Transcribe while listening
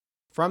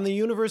From the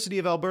University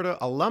of Alberta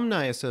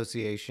Alumni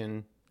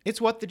Association, it's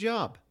What the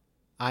Job.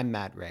 I'm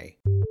Matt Ray.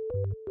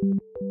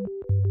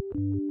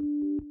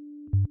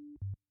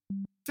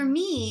 For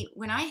me,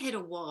 when I hit a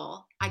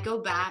wall, I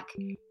go back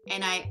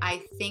and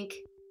I think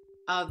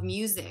of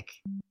music,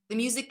 the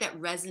music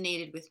that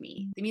resonated with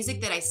me, the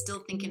music that I still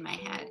think in my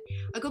head.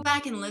 I go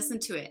back and listen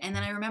to it, and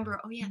then I remember,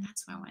 oh yeah,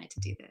 that's why I wanted to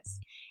do this.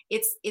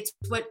 It's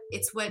what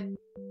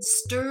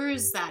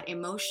stirs that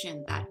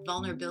emotion, that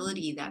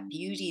vulnerability, that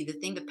beauty,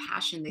 the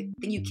passion, the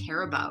thing you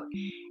care about.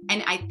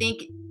 And I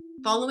think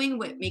following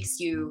what makes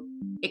you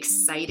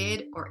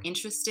excited or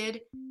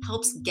interested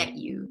helps get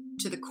you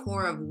to the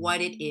core of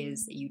what it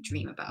is that you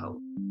dream about.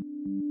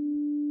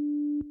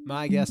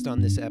 My guest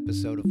on this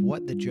episode of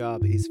What the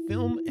Job is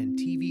film and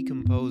TV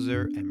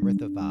composer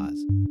Amritha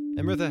Vaz.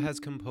 Amritha has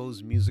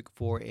composed music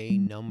for a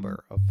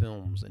number of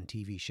films and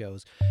TV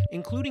shows,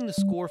 including the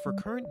score for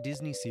current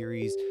Disney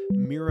series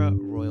Mira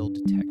Royal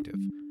Detective.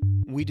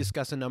 We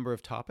discuss a number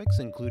of topics,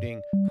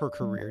 including her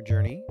career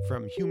journey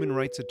from human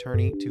rights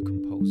attorney to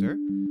composer,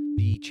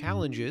 the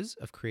challenges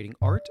of creating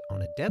art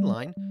on a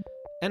deadline,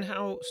 and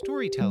how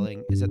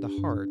storytelling is at the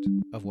heart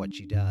of what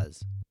she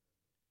does.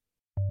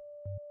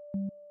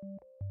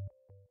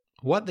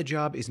 What the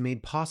Job is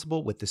made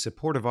possible with the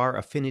support of our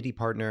affinity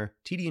partner,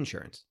 TD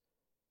Insurance.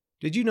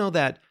 Did you know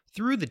that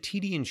through the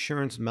TD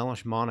Insurance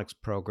Mellish Monix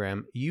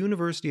program,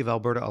 University of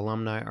Alberta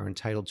alumni are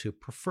entitled to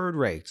preferred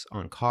rates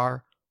on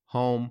car,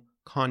 home,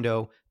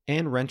 condo,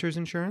 and renter's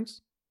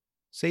insurance?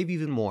 Save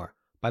even more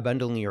by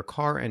bundling your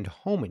car and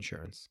home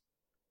insurance.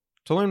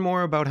 To learn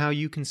more about how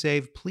you can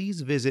save,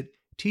 please visit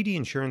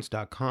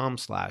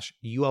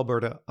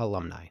tdinsurance.com/UAlberta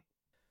alumni.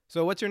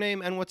 So what's your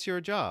name and what's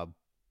your job?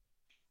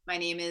 My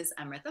name is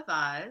Amritha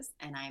Vaz,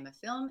 and I am a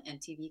film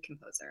and TV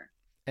composer.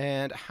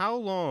 And how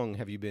long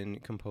have you been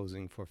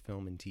composing for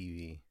film and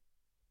TV?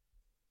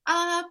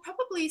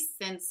 Probably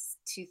since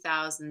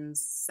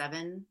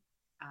 2007.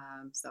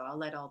 So I'll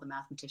let all the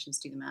mathematicians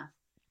do the math.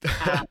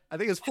 I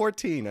think it's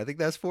 14. I think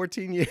that's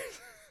 14 years.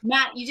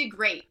 Matt, you did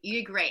great. You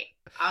did great.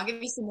 I'll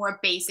give you some more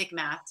basic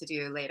math to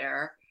do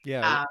later.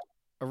 Yeah,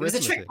 It was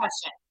a trick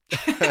question.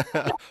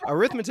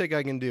 Arithmetic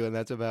I can do, and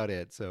that's about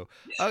it. So,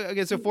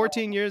 okay, so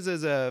 14 years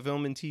as a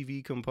film and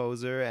TV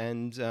composer,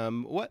 and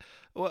what,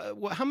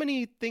 how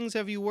many things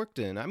have you worked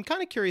in? I'm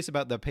kind of curious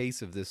about the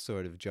pace of this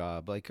sort of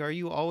job. Like, are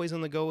you always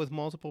on the go with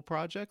multiple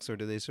projects, or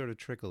do they sort of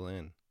trickle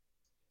in?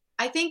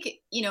 I think,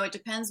 it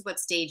depends what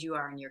stage you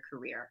are in your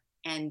career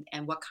and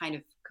what kind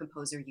of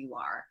composer you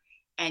are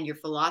and your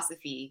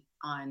philosophy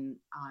on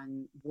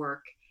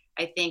work.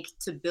 I think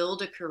to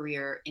build a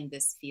career in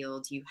this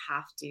field, you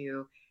have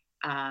to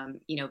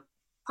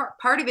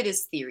part of it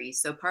is theory.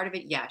 So part of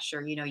it, yeah,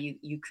 sure.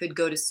 You could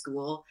go to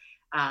school.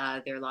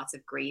 There are lots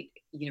of great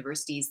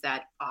universities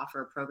that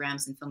offer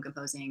programs in film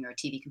composing or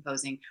TV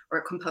composing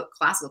or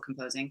classical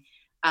composing.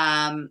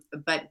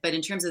 But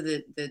in terms of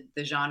the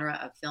genre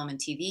of film and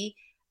TV,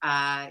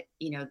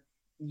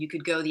 you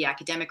could go the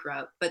academic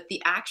route, but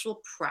the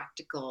actual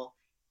practical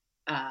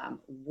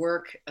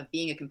work of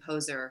being a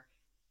composer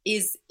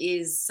is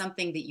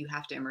something that you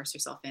have to immerse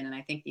yourself in. And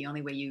I think the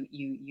only way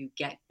you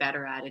get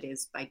better at it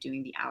is by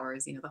doing the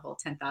hours, the whole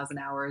 10,000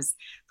 hours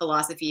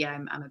philosophy.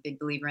 I'm a big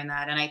believer in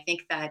that. And I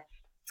think that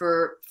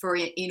for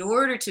in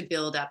order to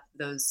build up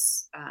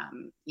those,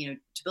 to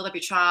build up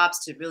your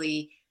chops, to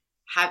really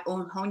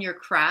hone your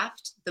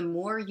craft, the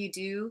more you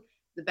do,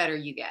 the better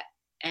you get.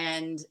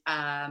 And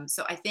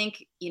so I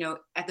think,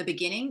 at the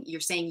beginning, you're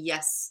saying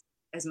yes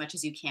as much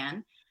as you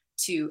can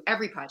to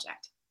every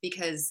project,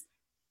 because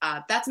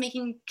that's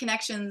making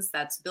connections,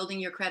 that's building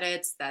your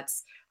credits,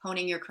 that's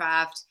honing your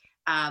craft.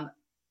 But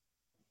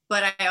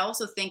I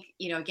also think,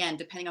 again,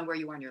 depending on where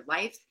you are in your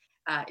life,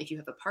 if you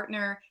have a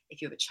partner,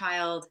 if you have a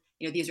child,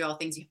 these are all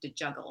things you have to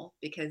juggle,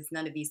 because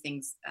none of these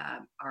things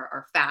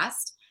are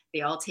fast.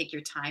 They all take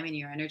your time and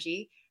your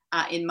energy.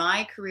 In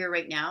my career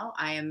right now,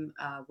 I am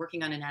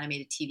working on an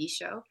animated TV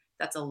show.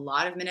 That's a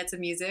lot of minutes of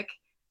music.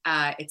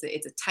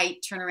 It's a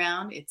tight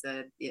turnaround.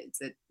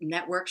 It's a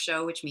network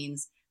show, which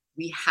means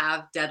we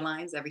have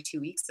deadlines every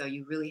 2 weeks. So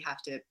you really have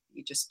to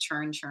just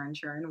churn,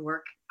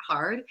 work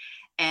hard.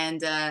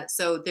 And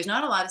so there's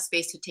not a lot of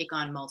space to take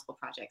on multiple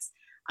projects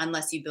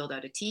unless you build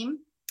out a team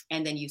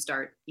and then you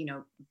start,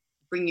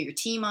 bringing your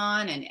team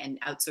on and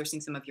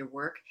outsourcing some of your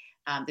work.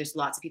 There's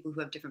lots of people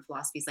who have different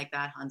philosophies like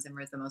that. Hans Zimmer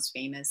is the most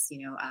famous,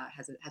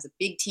 has a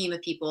big team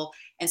of people.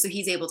 And so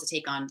he's able to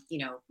take on,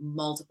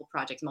 multiple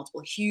projects,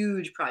 multiple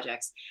huge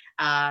projects.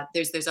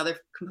 There's other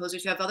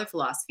composers who have other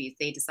philosophies.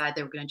 They decide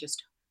they were going to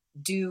just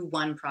do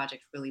one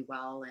project really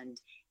well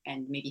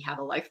and maybe have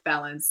a life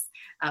balance.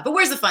 But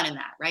where's the fun in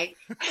that, right?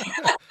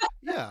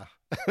 Yeah.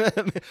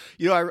 I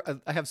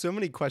have so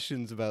many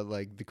questions about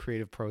like the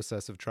creative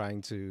process of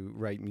trying to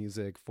write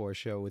music for a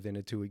show within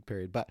a 2-week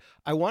period. But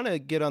I want to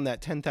get on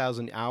that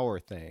 10,000 hour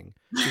thing,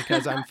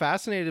 because I'm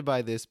fascinated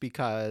by this,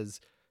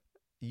 because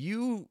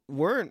you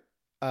weren't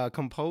a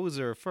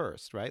composer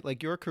first, right?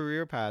 Like your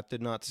career path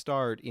did not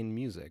start in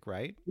music,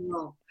 right?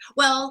 No.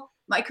 Well,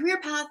 My career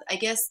path, I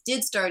guess,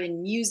 did start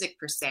in music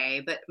per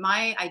se, but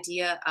my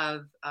idea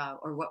of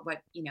or what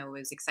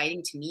was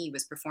exciting to me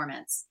was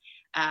performance,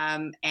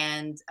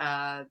 and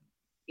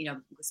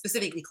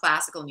specifically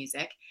classical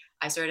music.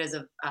 I started as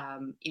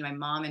my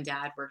mom and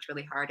dad worked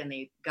really hard and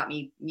they got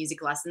me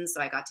music lessons. So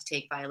I got to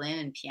take violin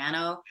and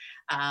piano.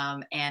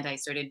 And I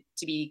started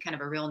to be kind of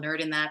a real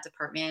nerd in that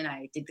department.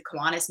 I did the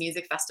Kiwanis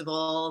music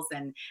festivals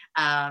and,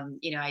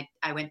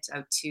 I went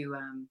out to,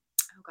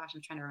 oh gosh,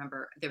 I'm trying to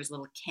remember. There was a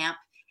little camp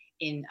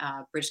in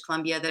British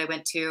Columbia that I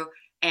went to,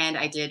 and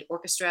I did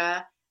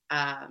orchestra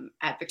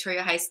at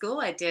Victoria High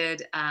School. I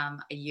did a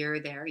year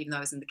there, even though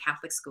I was in the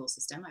Catholic school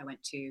system. I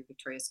went to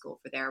Victoria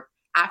School for their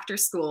after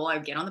school. I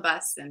would get on the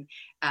bus and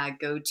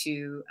go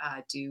to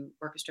do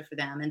orchestra for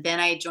them. And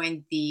then I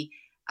joined the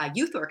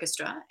youth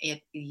orchestra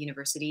at the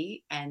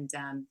university, and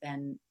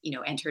then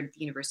entered the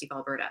University of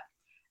Alberta.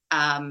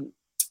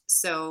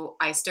 So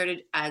I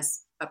started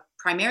as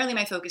primarily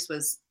my focus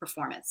was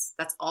performance.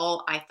 That's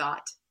all I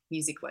thought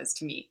music was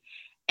to me.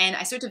 And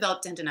I started to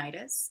develop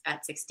tendonitis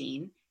at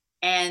 16.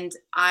 And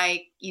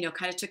I,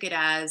 kind of took it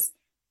as,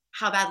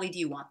 how badly do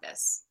you want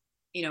this?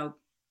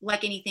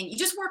 Like anything, you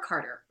just work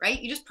harder, right?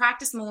 You just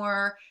practice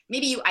more.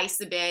 Maybe you ice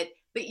a bit,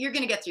 but you're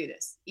going to get through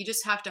this. You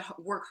just have to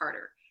work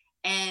harder.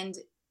 And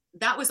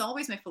that was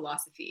always my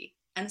philosophy.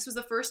 And this was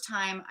the first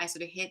time I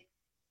sort of hit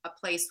a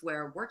place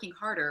where working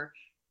harder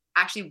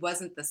actually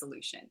wasn't the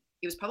solution.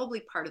 It was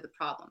probably part of the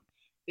problem,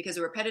 because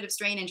a repetitive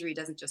strain injury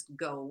doesn't just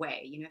go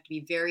away. You have to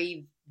be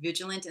very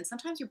vigilant, and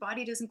sometimes your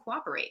body doesn't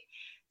cooperate.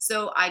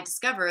 So I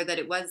discovered that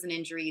it was an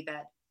injury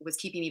that was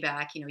keeping me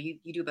back. You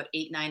do about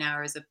 8-9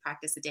 hours of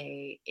practice a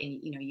day in,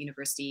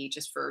 university,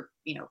 just for,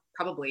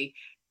 probably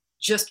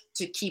just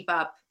to keep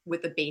up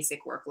with the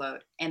basic workload.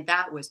 And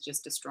that was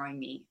just destroying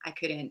me. I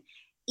couldn't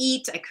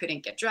eat. I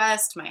couldn't get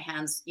dressed. My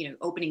hands,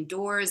 opening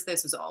doors.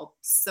 This was all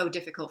so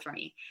difficult for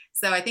me.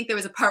 So I think there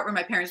was a part where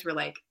my parents were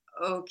like,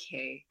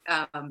 okay,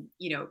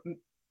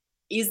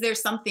 is there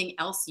something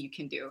else you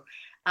can do?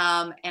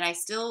 And I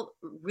still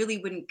really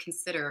wouldn't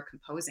consider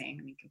composing.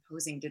 I mean,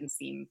 composing didn't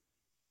seem,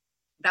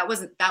 that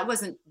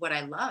wasn't what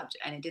I loved,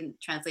 and it didn't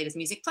translate as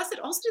music. Plus, it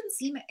also didn't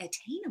seem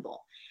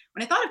attainable.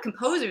 When I thought of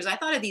composers, I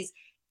thought of these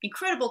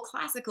incredible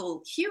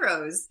classical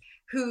heroes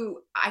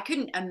who I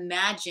couldn't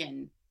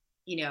imagine,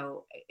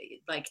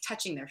 like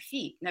touching their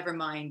feet, never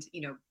mind,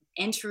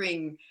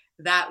 entering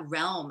that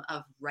realm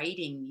of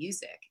writing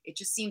music. It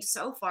just seemed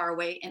so far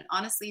away and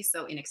honestly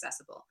so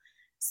inaccessible.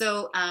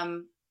 So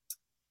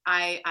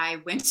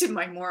I went to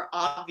my more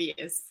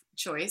obvious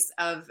choice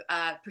of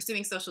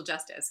pursuing social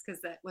justice,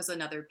 because that was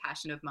another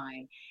passion of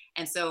mine.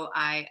 And so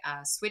I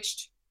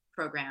switched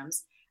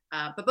programs.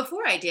 But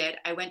before I did,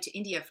 I went to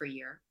India for a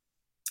year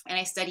and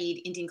I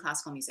studied Indian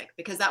classical music,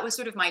 because that was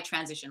sort of my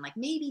transition. Like,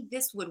 maybe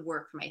this would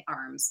work for my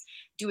arms,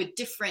 do a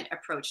different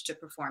approach to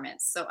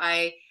performance. So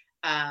I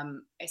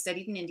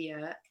studied in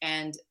India,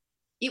 and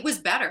it was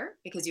better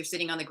because you're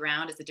sitting on the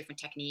ground. It's a different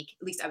technique.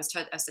 At least I was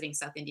studying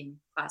South Indian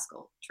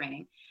classical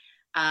training.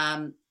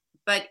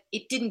 But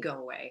it didn't go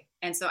away.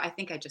 And so I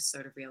think I just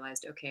sort of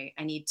realized, okay,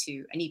 I need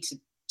to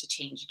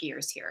change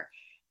gears here.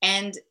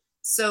 And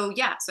so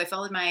I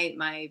followed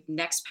my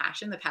next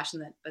passion, the passion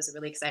that I was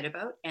really excited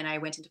about, and I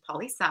went into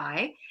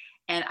poli-sci,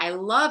 and I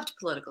loved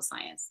political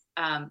science.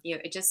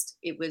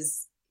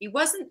 It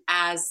wasn't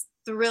as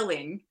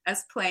thrilling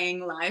as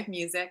playing live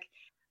music,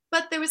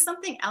 but there was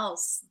something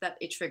else that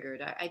it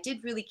triggered. I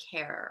did really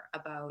care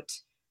about,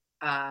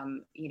 I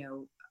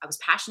was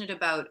passionate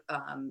about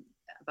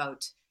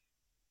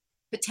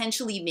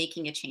potentially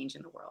making a change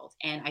in the world.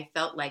 And I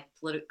felt like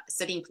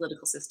studying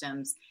political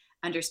systems,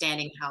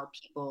 understanding how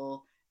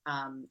people,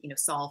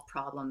 solve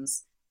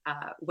problems,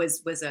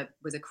 was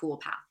a cool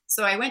path.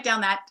 So I went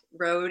down that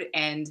road,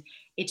 and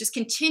it just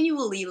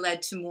continually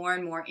led to more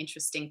and more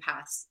interesting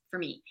paths for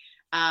me.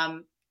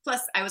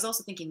 Plus, I was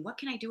also thinking, what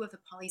can I do with a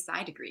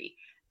poli-sci degree?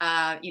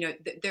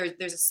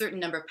 There's a certain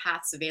number of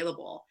paths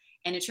available.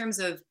 And in terms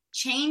of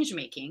change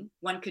making,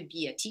 one could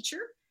be a teacher.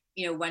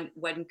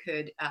 One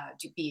could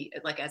be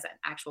like as an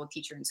actual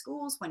teacher in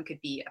schools. One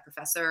could be a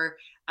professor.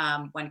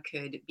 One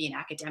could be an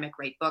academic,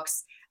 write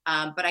books.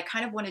 But I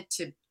kind of wanted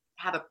to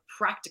have a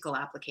practical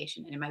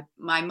application. And in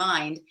my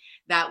mind,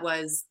 that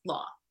was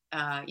law,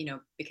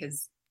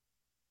 because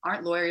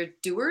aren't lawyers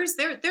doers?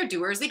 They're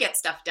doers. They get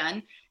stuff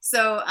done.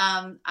 So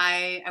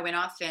I went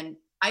off, and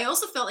I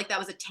also felt like that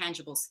was a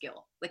tangible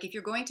skill. Like, if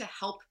you're going to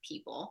help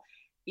people,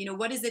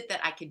 what is it that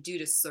I could do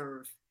to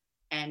serve?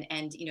 And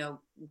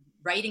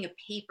writing a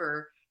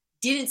paper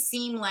didn't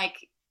seem like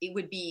it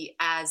would be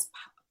as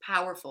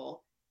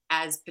powerful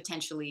as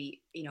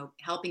potentially,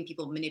 helping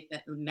people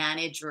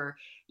manage or,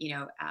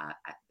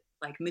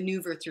 like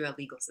maneuver through a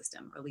legal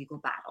system or legal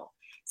battle.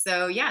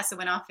 So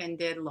went off and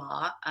did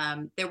law.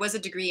 There was a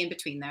degree in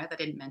between there that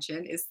I didn't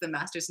mention, is the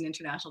Master's in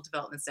International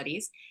Development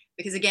Studies,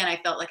 because again,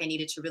 I felt like I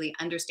needed to really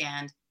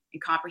understand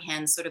and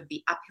comprehend sort of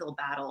the uphill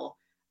battle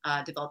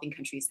developing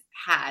countries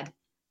had.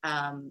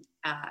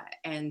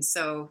 And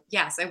so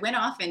I went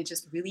off and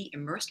just really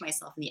immersed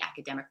myself in the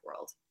academic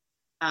world.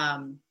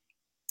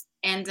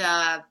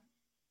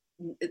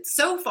 it's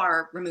so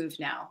far removed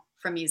now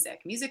from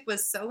music. Music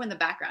was so in the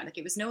background, like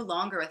it was no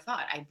longer a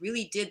thought. I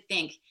really did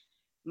think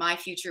my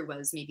future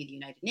was maybe the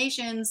United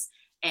Nations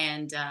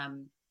and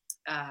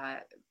uh,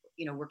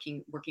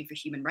 working for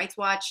Human Rights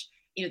Watch.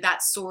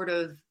 That sort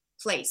of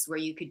place where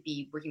you could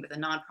be working with a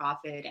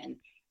nonprofit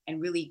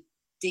and really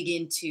dig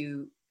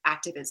into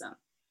activism.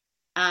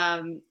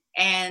 And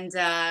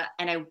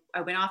I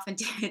went off and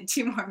did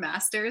two more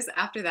masters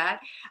after that.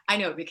 I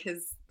know,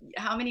 because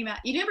how many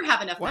you never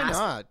have enough Why masters.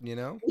 not? You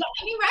know? Yeah,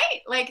 I mean,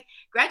 right? Like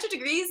graduate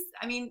degrees.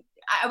 I mean,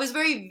 I was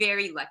very,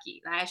 very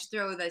lucky. I should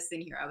throw this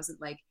in here. I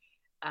wasn't like,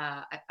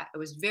 I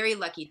was very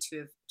lucky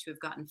to have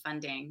gotten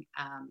funding.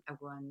 I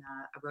won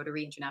a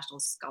Rotary International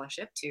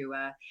Scholarship to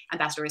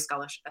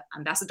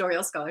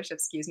ambassadorial scholarship,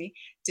 excuse me,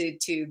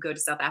 to go to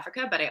South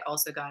Africa. But I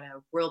also got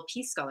a World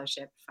Peace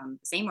Scholarship from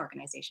the same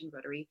organization,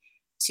 Rotary,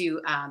 to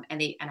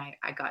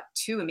I got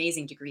two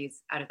amazing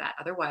degrees out of that.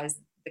 Otherwise,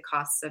 the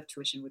costs of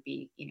tuition would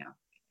be,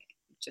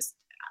 just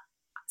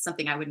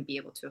something I wouldn't be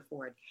able to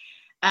afford.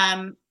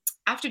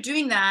 After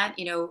doing that,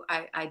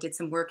 I did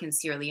some work in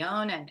Sierra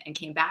Leone and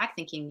came back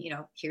thinking,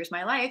 here's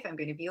my life. I'm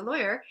going to be a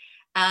lawyer.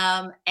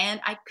 And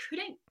I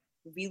couldn't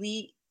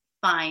really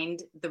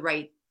find the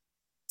right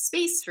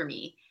space for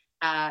me.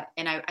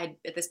 And I,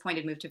 at this point,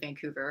 had moved to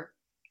Vancouver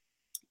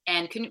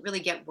and couldn't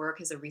really get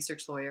work as a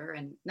research lawyer,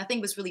 and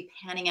nothing was really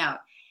panning out.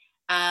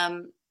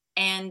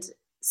 And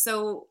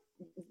so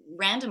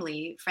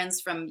randomly,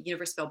 friends from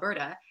University of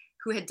Alberta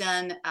who had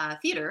done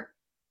theater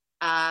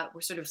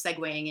were sort of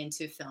segueing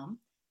into film.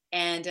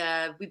 And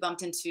we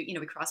bumped into,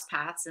 we crossed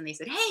paths, and they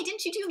said, "Hey,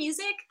 didn't you do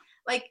music?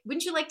 Like,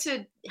 wouldn't you like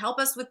to help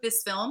us with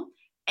this film?"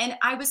 And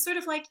I was sort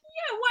of like,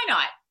 yeah, why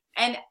not?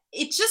 And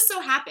it just so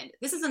happened,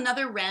 this is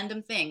another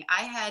random thing.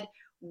 I had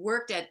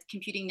worked at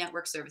Computing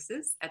Network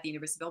Services at the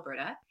University of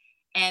Alberta,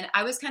 and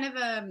I was kind of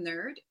a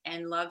nerd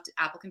and loved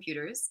Apple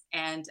computers.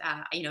 And,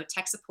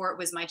 tech support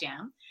was my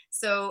jam.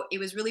 So it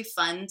was really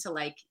fun to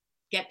like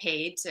get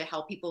paid to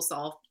help people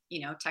solve,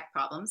 tech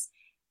problems.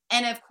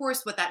 And of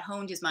course, what that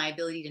honed is my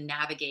ability to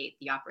navigate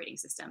the operating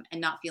system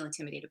and not feel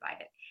intimidated by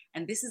it.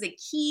 And this is a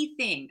key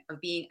thing of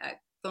being a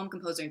film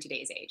composer in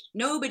today's age.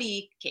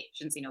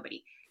 Shouldn't say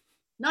nobody.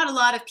 Not a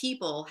lot of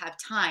people have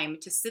time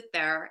to sit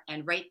there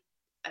and write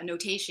a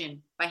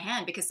notation by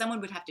hand, because someone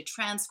would have to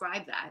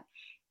transcribe that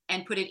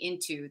and put it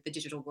into the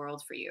digital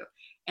world for you.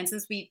 And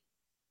since we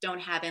don't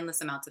have endless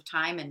amounts of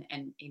time and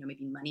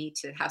maybe money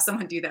to have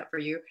someone do that for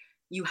you,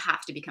 you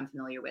have to become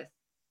familiar with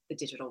the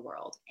digital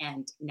world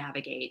and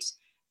navigate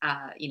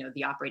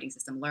the operating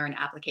system, learn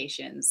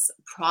applications,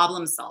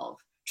 problem solve,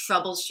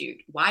 troubleshoot.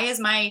 Why is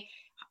my,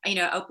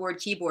 outboard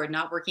keyboard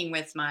not working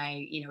with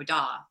my,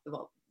 DAW?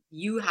 Well,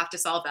 you have to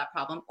solve that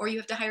problem, or you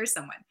have to hire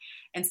someone.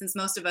 And since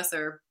most of us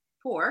are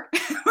poor,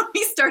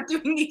 we start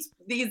doing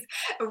these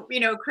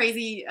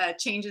crazy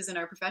changes in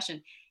our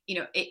profession.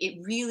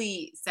 It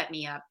really set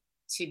me up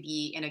to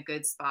be in a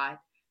good spot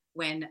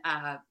when,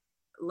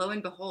 lo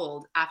and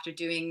behold, after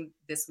doing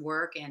this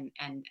work and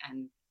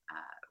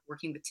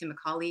working with Tim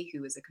McCauley,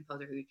 who is a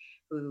composer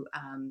who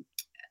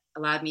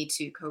allowed me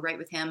to co-write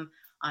with him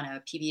on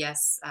a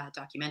PBS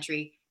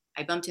documentary.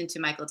 I bumped into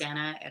Michael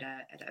Dana at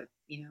a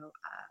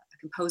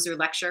composer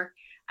lecture.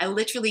 I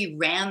literally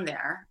ran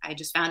there. I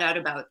just found out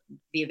about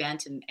the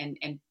event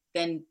and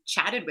then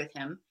chatted with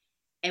him,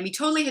 and we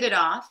totally hit it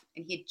off.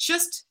 And he had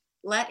just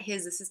let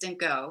his assistant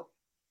go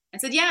and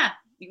said, "Yeah,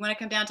 you want to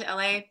come down to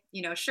LA?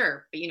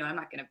 Sure, but I'm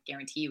not going to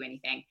guarantee you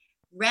anything."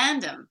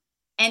 Random.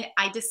 And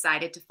I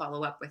decided to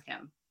follow up with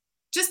him.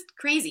 Just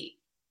crazy.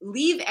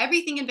 Leave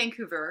everything in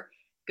Vancouver,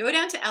 go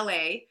down to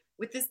LA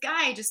with this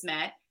guy I just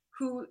met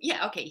who, he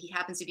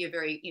happens to be a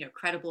very,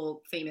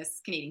 credible,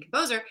 famous Canadian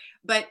composer,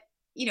 but,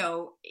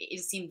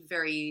 it seemed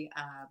very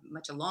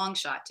much a long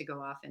shot to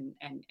go off and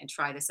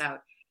try this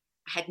out.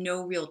 I had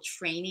no real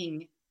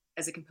training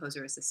as a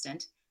composer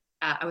assistant.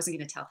 I wasn't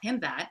going to tell him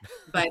that,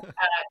 but,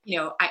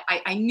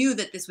 I knew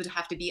that this would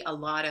have to be a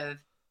lot of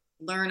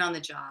learn on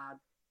the job,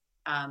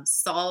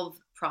 solve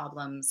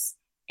problems,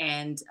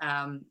 and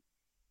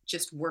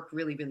just work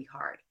really, really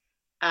hard.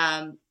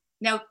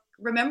 Now,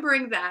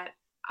 remembering that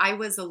I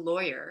was a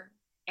lawyer,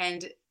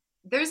 and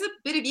there's a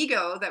bit of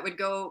ego that would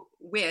go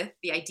with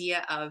the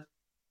idea of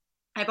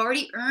I've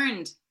already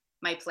earned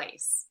my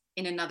place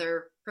in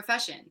another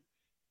profession.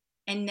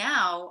 And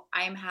now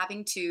I'm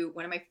having to,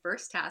 one of my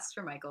first tasks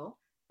for Michael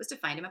was to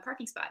find him a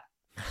parking spot.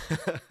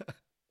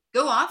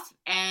 Go off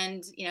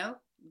and,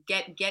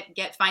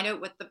 find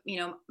out what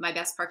the, my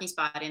best parking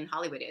spot in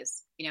Hollywood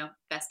is,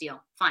 best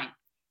deal. Fine.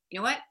 You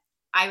know what?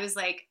 I was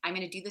like, I'm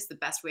going to do this the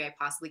best way I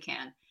possibly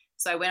can.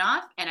 So I went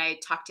off and I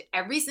talked to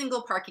every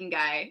single parking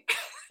guy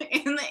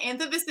in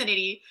the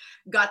vicinity,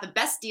 got the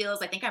best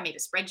deals. I think I made a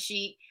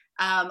spreadsheet.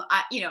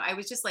 I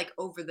was just like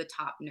over the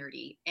top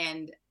nerdy.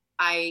 And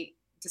I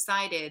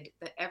decided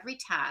that every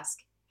task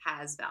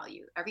has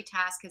value. Every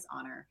task has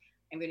honor.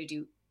 I'm going to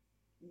do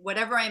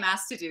whatever I'm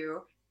asked to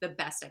do the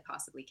best I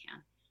possibly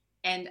can.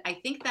 And I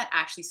think that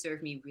actually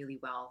served me really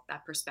well,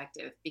 that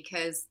perspective,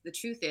 because the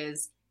truth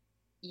is,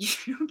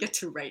 you don't get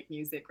to write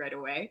music right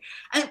away.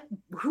 And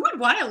who would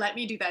want to let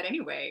me do that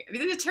anyway? I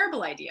mean, it's a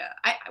terrible idea.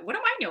 What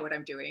do I know what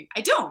I'm doing?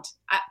 I don't.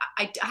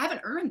 I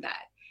haven't earned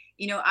that.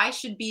 I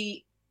should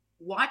be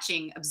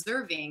watching,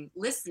 observing,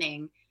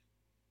 listening.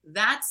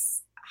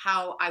 That's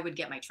how I would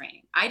get my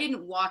training. I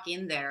didn't walk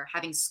in there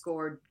having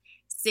scored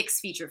 6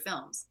 feature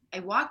films. I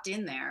walked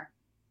in there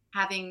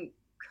having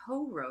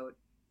co-wrote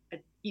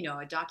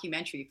a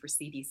documentary for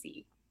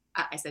CBC.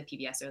 I said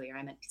PBS earlier.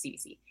 I meant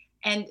CBC,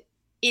 and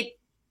it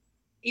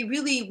it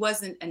really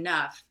wasn't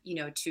enough,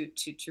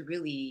 to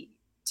really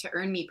to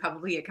earn me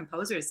probably a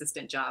composer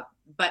assistant job.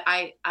 But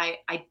I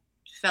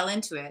fell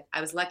into it.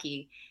 I was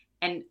lucky,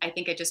 and I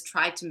think I just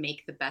tried to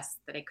make the best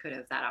that I could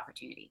of that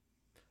opportunity.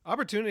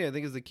 Opportunity, I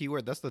think, is the key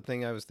word. That's the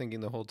thing I was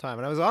thinking the whole time.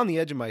 And I was on the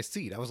edge of my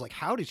seat. I was like,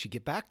 how did she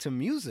get back to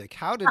music?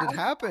 How did it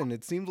happen?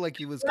 It seemed like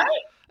he was, Right.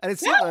 and it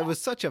Yeah. seemed like it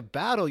was such a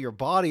battle. Your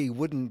body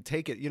wouldn't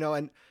take it,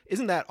 and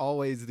isn't that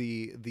always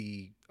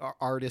the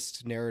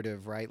artist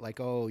narrative, right? Like,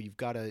 oh, you've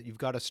got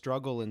to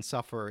struggle and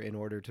suffer in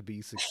order to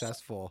be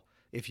successful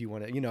if you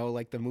want to,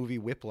 like the movie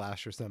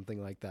Whiplash or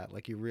something like that.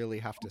 Like you really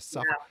have to Yeah.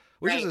 suffer,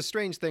 which is Right. a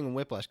strange thing in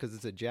Whiplash because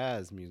it's a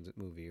jazz music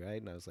movie, right?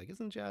 And I was like,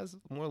 isn't jazz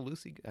more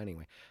loosey?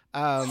 Anyway,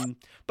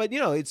 but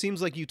it seems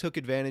like you took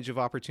advantage of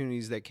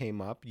opportunities that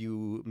came up.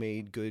 You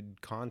made good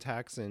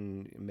contacts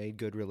and made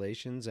good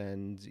relations,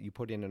 and you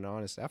put in an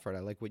honest effort. I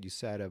like what you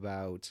said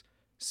about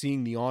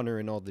seeing the honor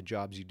in all the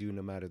jobs you do,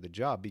 no matter the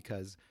job,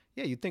 because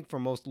yeah, you'd think for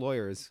most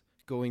lawyers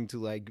going to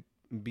like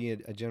be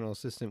a general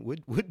assistant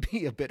would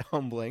be a bit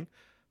humbling.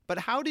 But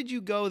how did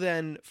you go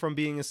then from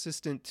being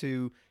assistant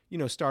to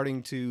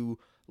starting to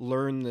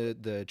learn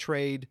the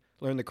trade,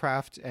 learn the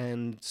craft,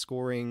 and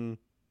scoring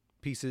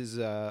pieces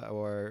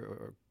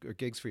or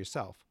gigs for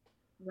yourself?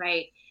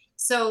 Right.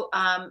 So,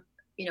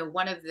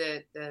 one of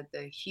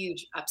the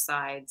huge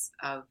upsides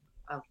of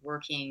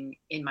working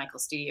in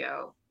Michael's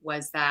studio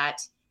was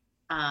that,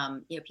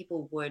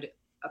 people would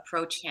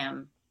approach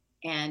him,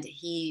 and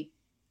he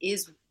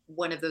is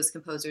one of those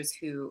composers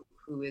who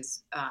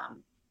is,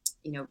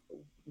 you know,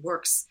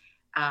 works,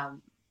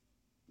 um,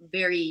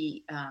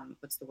 very,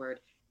 what's the word,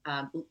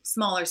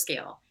 smaller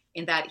scale,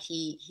 in that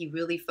he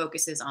really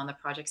focuses on the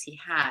projects he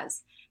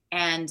has.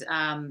 And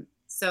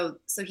so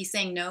he's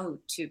saying no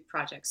to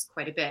projects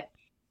quite a bit.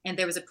 And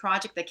there was a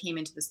project that came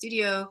into the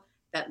studio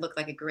that looked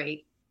like a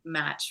great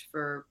match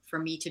for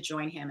me to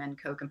join him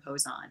and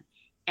co-compose on.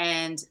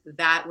 And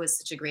that was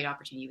such a great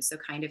opportunity. It was so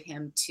kind of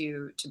him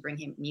to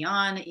bring me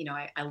on.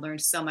 I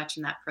learned so much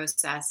in that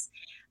process.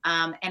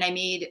 And I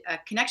made a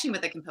connection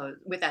with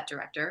with that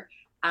director.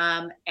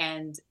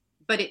 And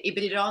but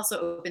it also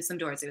opened some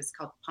doors. It was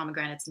called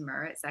Pomegranates and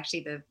Myrrh. It's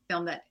actually the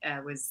film that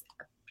was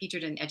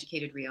featured in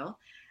Educated Reel,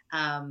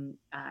 at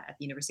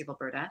the University of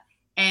Alberta.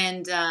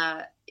 And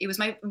it was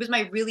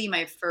really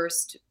my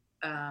first,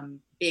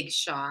 big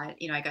shot.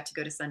 I got to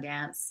go to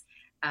Sundance,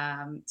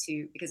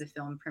 to because the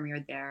film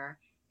premiered there.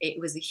 It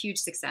was a huge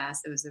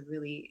success. It was a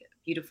really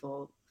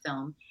beautiful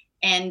film,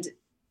 and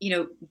you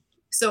know,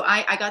 so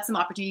I got some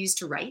opportunities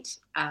to write.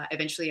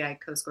 Eventually, I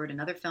co-scored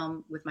another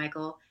film with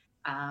Michael,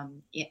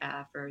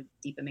 for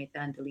Deepa Mehta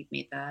and Dilip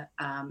Mehta,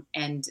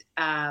 and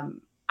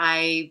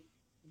I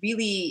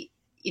really,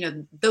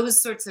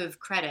 those sorts of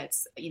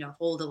credits,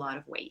 hold a lot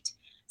of weight.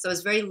 So I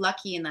was very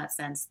lucky in that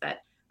sense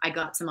that I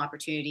got some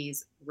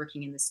opportunities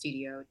working in the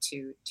studio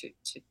to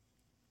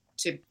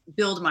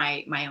build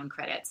my own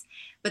credits.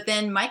 But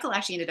then Michael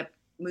actually ended up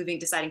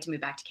deciding to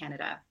move back to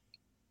Canada,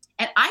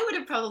 and I would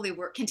have probably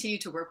continued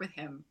to work with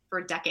him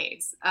for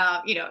decades.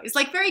 It's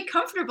like very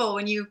comfortable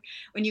when you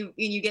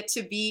get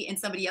to be in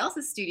somebody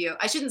else's studio.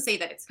 I shouldn't say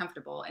that it's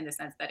comfortable in the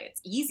sense that it's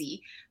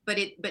easy, but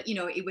it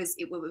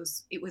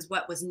was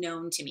what was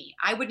known to me.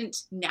 I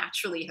wouldn't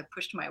naturally have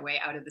pushed my way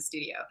out of the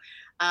studio.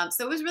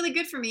 So it was really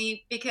good for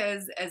me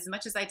because as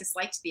much as I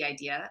disliked the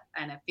idea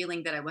and a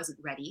feeling that I wasn't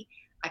ready,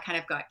 I kind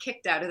of got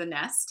kicked out of the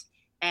nest,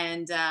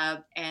 and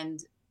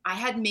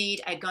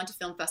I'd gone to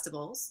film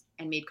festivals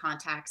and made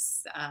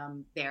contacts,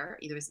 there.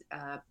 There was,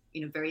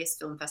 various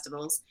film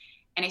festivals,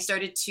 and I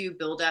started to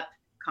build up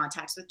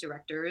contacts with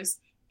directors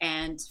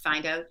and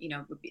find out,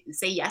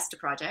 say yes to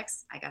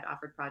projects. I got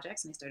offered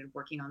projects, and I started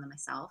working on them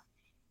myself,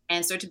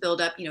 and started to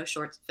build up,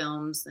 short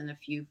films and a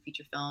few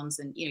feature films,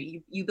 and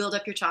you build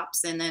up your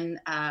chops, and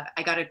then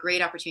I got a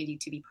great opportunity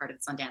to be part of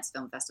the Sundance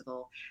Film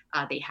Festival.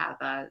 They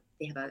have a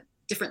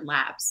different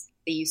labs.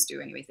 They used to,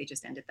 anyways. They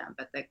just ended them,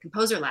 but the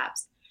composer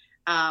labs.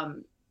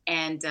 And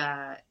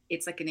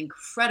it's like an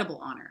incredible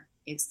honor.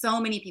 It's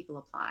so many people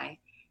apply,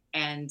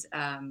 and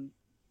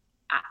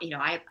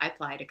I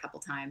applied a couple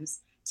times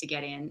to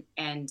get in,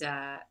 and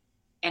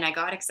I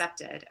got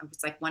accepted. I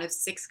was like one of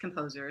 6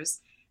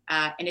 composers,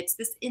 and it's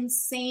this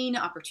insane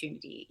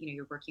opportunity.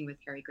 You're working with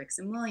Harry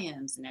Gregson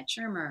Williams and Ed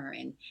Shermer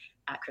and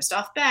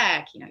Christoph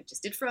Beck.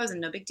 Just did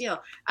Frozen, no big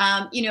deal.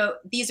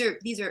 These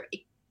are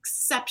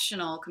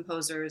exceptional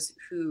composers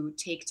who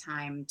take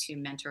time to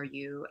mentor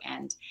you,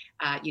 and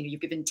you're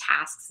given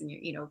tasks, and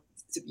you're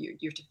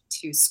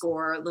to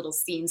score little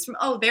scenes from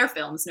their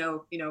films.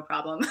 No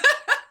problem.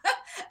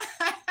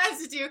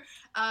 to do.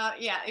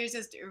 Yeah, it was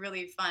just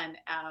really fun,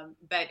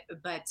 but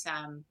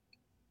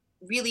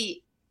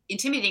really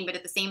intimidating, but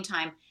at the same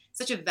time,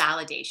 such a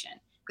validation.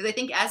 Because I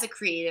think as a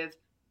creative,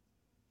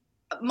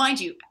 mind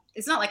you,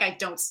 it's not like I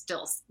don't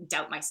still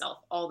doubt myself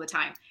all the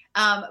time.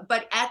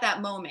 But at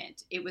that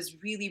moment, it was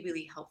really,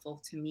 really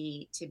helpful to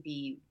me to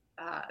be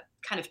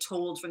kind of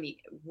told from the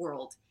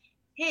world,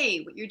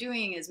 hey, what you're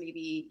doing is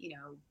maybe,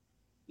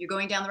 you're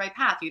going down the right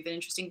path. You have an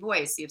interesting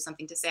voice. You have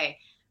something to say.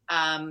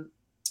 Um,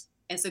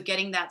 and so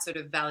getting that sort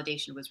of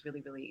validation was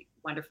really, really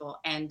wonderful.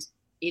 And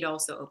it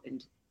also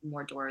opened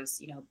more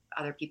doors.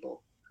 Other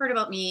people heard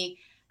about me,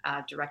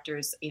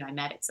 directors, I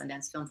met at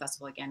Sundance Film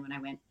Festival again when I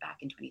went back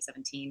in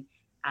 2017.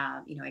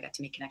 I got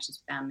to make connections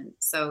with them. And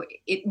so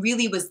it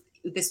really was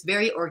this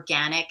very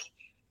organic,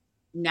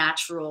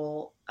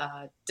 natural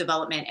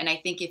development. And I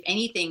think if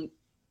anything,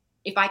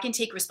 if I can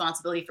take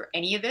responsibility for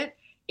any of it,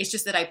 it's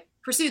just that I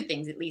pursued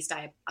things. At least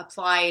I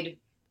applied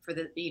for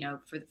the,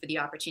 for the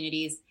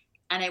opportunities,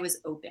 and I was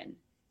open.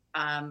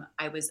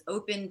 I was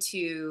open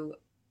to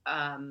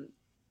the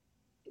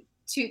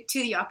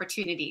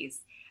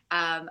opportunities.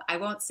 I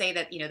won't say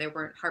that, there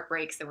weren't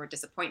heartbreaks, there were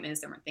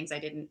disappointments, there weren't things I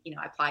didn't,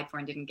 I applied for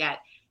and didn't get.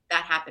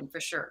 That happened for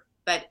sure.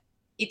 But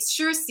it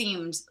sure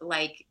seemed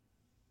like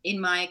in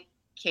my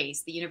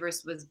case, the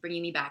universe was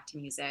bringing me back to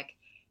music.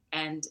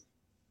 And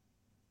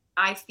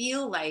I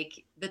feel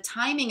like the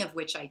timing of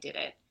which I did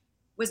it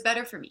was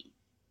better for me.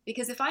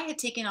 Because if I had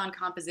taken on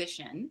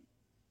composition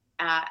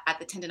at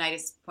the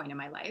tendonitis point in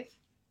my life,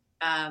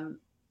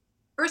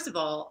 first of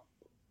all,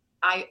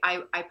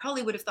 I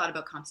probably would have thought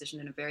about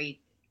composition in a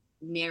very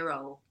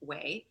narrow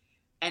way.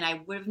 And I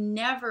would have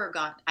never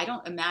I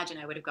don't imagine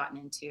I would have gotten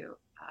into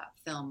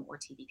film or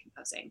TV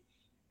composing.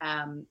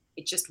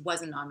 It just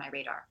wasn't on my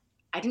radar.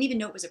 I didn't even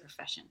know it was a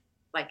profession.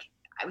 Like,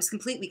 I was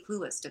completely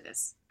clueless to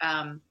this.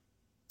 I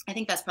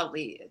think that's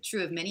probably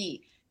true of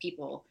many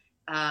people.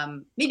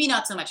 Maybe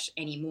not so much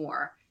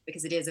anymore,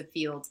 because it is a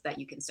field that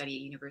you can study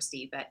at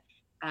university, but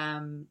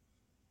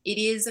it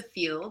is a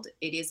field,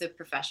 it is a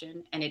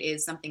profession, and it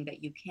is something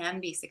that you can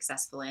be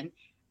successful in.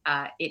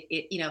 Like,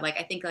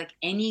 I think like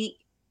any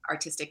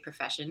artistic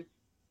profession,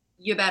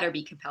 you better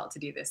be compelled to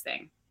do this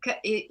thing.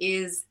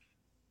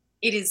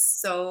 It is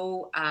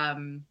so,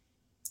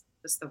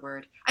 what's the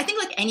word? I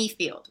think like any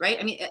field, right?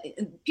 I mean,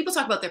 people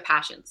talk about their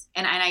passions,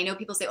 and I know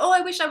people say, "Oh,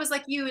 I wish I was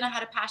like you and I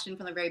had a passion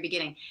from the very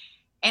beginning."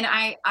 And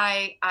I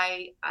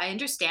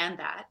understand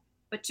that,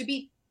 but to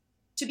be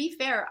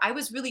fair, I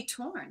was really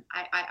torn.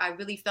 I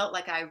really felt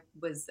like I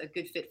was a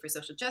good fit for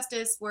social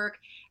justice work,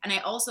 and I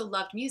also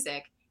loved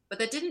music, but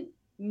that didn't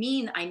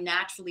mean I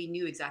naturally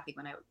knew exactly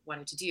what I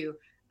wanted to do.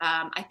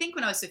 I think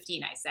when I was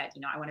 15, I said,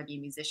 I want to be a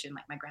musician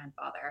like my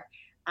grandfather.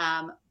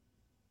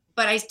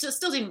 But I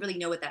still didn't really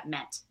know what that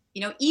meant.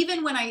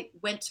 Even when I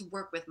went to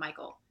work with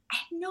Michael, I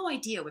had no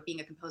idea what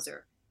being a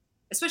composer,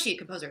 especially a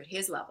composer at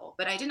his level,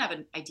 but I didn't have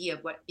an idea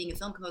of what being a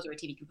film composer or a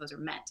TV composer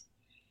meant.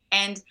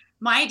 And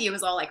my idea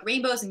was all like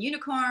rainbows and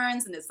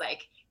unicorns, and it's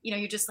like,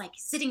 you're just like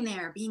sitting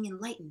there being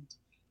enlightened.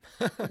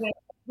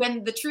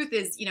 when the truth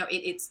is,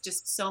 it's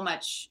just so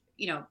much,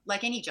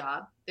 like any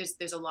job,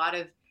 there's a lot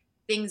of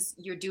things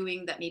you're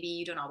doing that maybe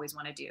you don't always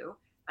want to do.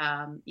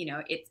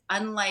 It's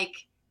unlike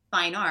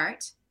fine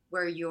art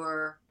where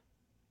you're,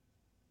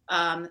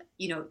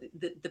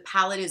 the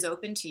palette is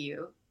open to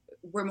you.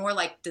 We're more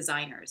like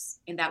designers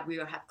in that we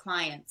have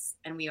clients,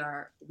 and we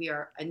are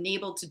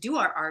enabled to do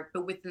our art,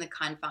 but within the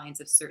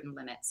confines of certain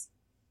limits.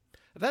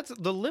 That's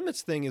the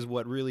limits thing is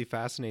what really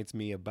fascinates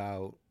me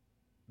about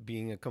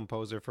being a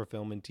composer for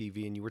film and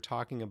TV. And you were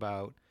talking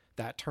about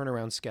that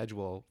turnaround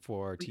schedule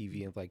for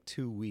TV of like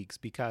 2 weeks,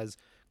 because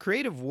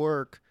creative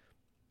work,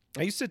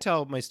 I used to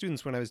tell my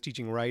students when I was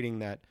teaching writing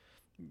that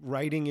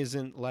writing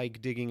isn't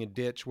like digging a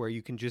ditch where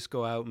you can just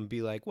go out and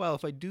be like, well,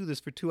 if I do this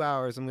for 2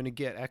 hours, I'm going to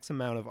get X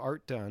amount of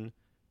art done,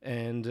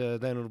 and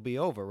then it'll be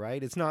over,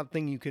 right? It's not a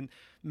thing you can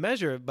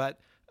measure, but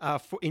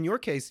in your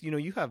case,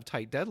 you have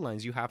tight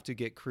deadlines. You have to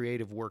get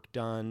creative work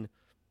done,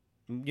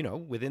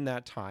 within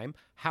that time.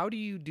 How do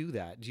you do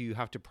that? Do you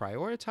have to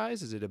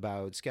prioritize? Is it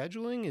about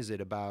scheduling? Is it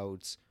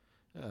about,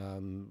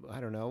 I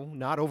don't know,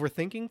 not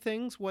overthinking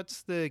things?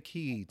 What's the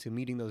key to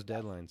meeting those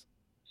deadlines?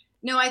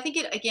 No, I think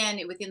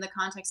within the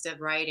context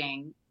of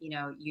writing,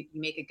 you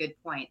make a good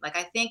point. Like,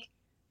 I think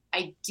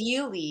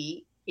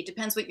ideally it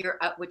depends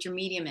what your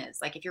medium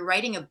is. Like, if you're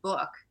writing a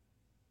book,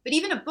 but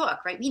even a book,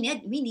 right? We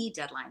need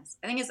deadlines.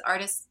 I think as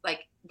artists,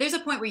 like, there's a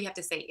point where you have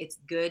to say it's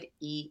good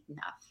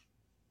enough.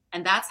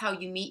 And that's how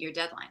you meet your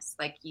deadlines.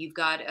 Like, you've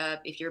got,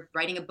 if you're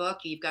writing a book,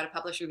 you've got a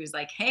publisher who's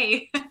like,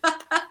 hey,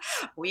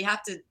 we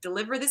have to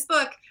deliver this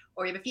book.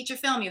 Or you have a feature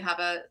film, you have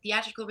a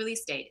theatrical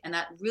release date. And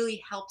that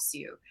really helps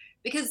you,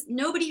 because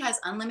nobody has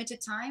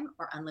unlimited time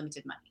or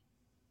unlimited money.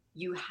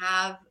 You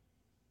have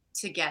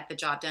to get the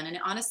job done. And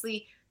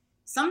honestly,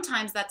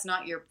 sometimes that's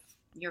not your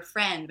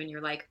friend when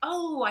you're like,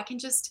 oh,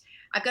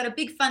 I've got a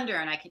big funder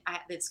and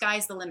the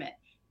sky's the limit.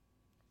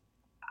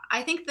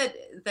 I think that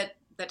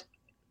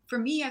for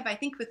me, I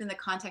think within the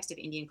context of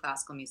Indian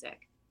classical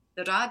music,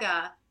 the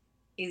raga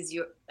is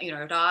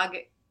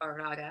rag or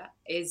raga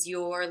is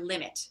your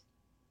limit.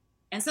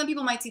 And some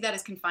people might see that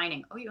as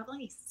confining. Oh, you have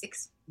only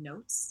 6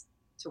 notes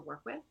to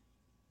work with?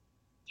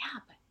 Yeah,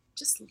 but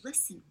just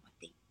listen what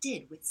they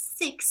did with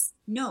 6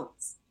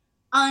 notes.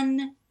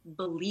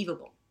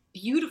 Unbelievable.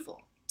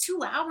 Beautiful.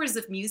 2 hours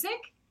of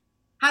music?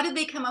 How did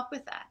they come up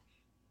with that?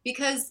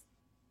 Because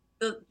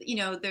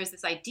there's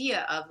this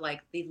idea of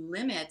like the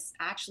limits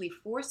actually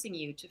forcing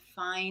you to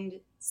find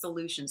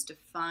solutions, to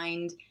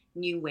find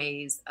new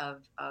ways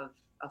of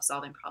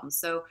solving problems.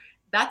 So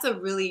that's a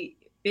really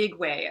big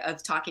way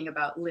of talking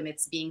about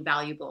limits being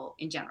valuable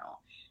in general.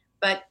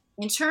 But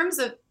in terms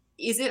of,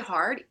 is it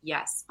hard?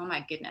 Yes. Oh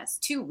my goodness.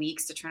 2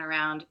 weeks to turn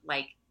around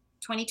like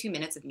 22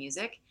 minutes of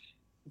music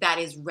that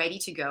is ready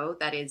to go,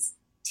 that is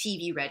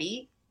TV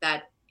ready,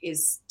 that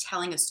is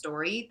telling a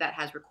story, that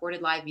has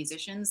recorded live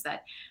musicians,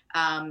 that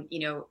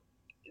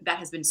that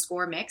has been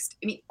score mixed.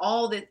 I mean,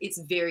 all that, it's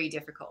very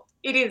difficult.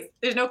 It is.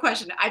 There's no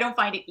question. I don't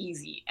find it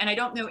easy, and I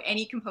don't know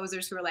any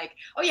composers who are like,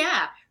 oh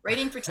yeah,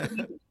 writing for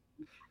TV.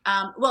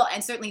 Well,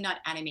 and certainly not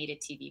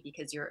animated TV,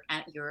 because your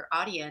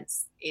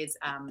audience is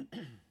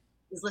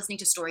listening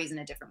to stories in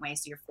a different way.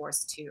 So you're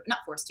not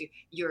forced to.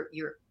 You're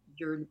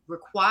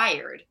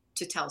required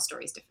to tell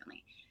stories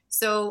differently.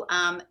 So,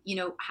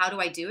 how do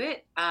I do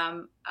it?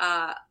 I'm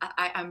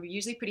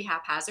usually pretty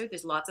haphazard.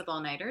 There's lots of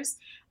all-nighters.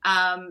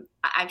 I'm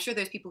sure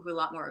there's people who are a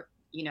lot more,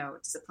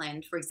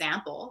 disciplined. For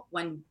example,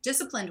 one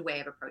disciplined way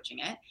of approaching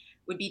it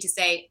would be to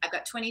say, I've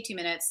got 22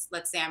 minutes.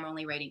 Let's say I'm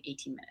only writing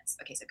 18 minutes.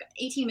 Okay, so I've got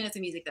 18 minutes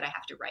of music that I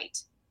have to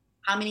write.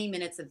 How many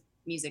minutes of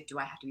music do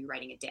I have to be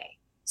writing a day?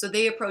 So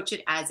they approach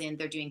it as in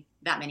they're doing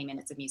that many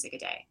minutes of music a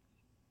day.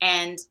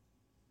 And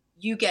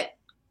you get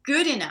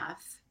good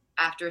enough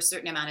after a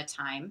certain amount of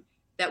time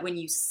that when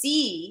you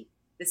see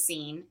the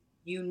scene,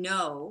 you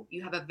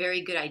have a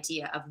very good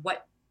idea of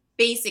what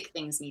basic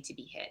things need to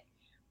be hit,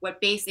 what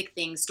basic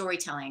things,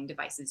 storytelling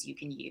devices you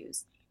can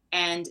use.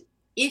 And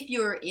if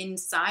you're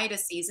inside a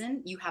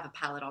season, you have a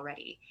palette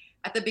already.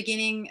 At the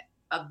beginning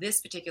of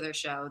this particular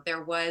show,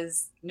 there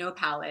was no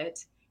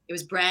palette. It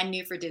was brand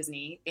new for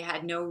Disney. They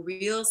had no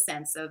real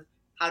sense of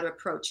how to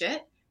approach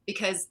it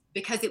because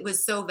it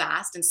was so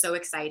vast and so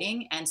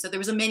exciting. And so there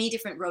was many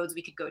different roads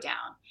we could go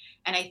down.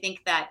 And I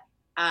think that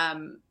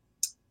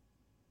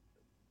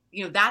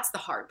that's the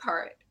hard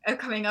part of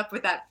coming up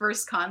with that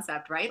first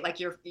concept, right? Like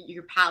your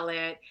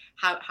palette,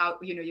 how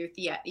your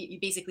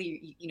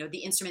basically the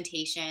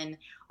instrumentation,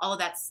 all of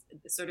that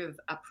sort of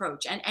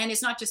approach, and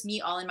it's not just me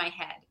all in my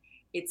head.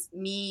 It's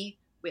me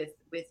with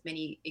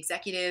many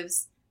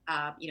executives,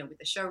 with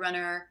the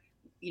showrunner.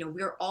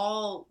 We're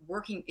all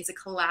working. It's a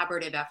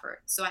collaborative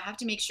effort. So I have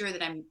to make sure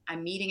that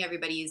I'm meeting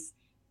everybody's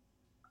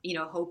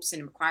hopes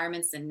and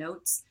requirements and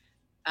notes.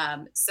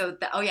 I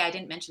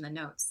didn't mention the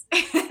notes.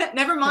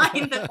 Never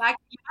mind the fact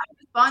that you have to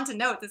respond to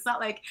notes. It's not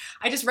like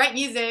I just write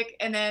music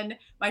and then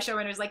my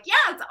showrunner's like, yeah,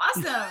 it's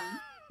awesome.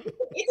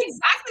 It's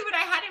exactly what I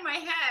had in my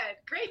head.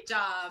 Great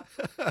job.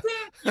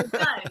 You're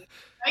done,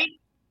 right?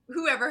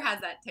 Whoever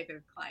has that type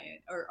of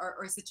client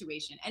or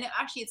situation. And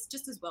it's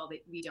just as well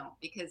that we don't,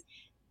 because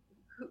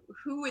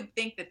who would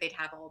think that they'd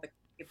have all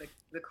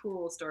the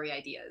cool story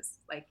ideas?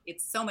 Like,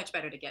 it's so much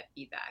better to get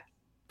feedback.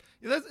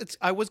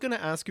 I was going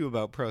to ask you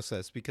about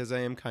process, because I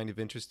am kind of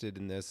interested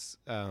in this,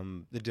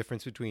 the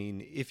difference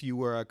between if you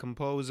were a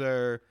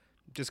composer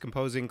just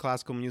composing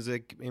classical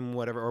music in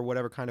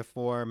whatever kind of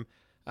form,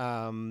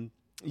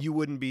 you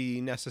wouldn't be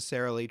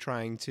necessarily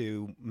trying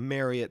to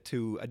marry it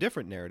to a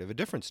different narrative, a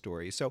different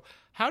story. So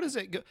how does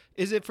it go?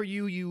 Is it for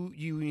you,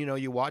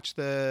 you watch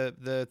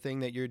the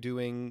thing that you're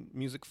doing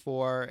music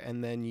for,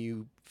 and then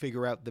you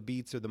figure out the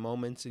beats or the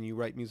moments and you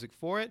write music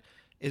for it?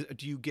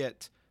 Do you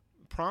get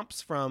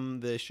prompts from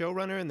the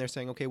showrunner and they're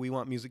saying, okay, we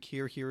want music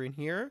here, here, and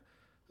here?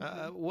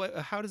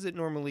 How does it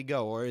normally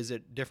go, or is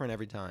it different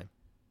every time?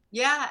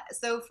 Yeah.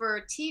 So for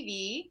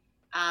TV,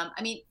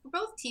 for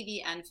both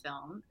TV and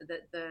film,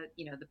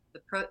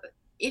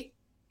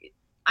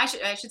 I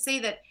should say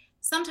that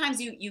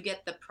sometimes you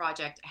get the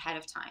project ahead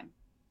of time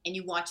and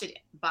you watch it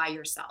by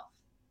yourself.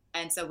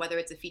 And so whether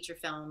it's a feature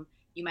film,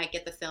 you might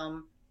get the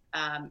film,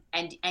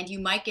 and you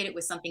might get it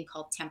with something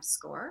called temp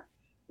score,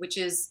 which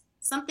is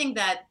something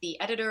that the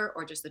editor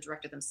or just the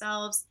director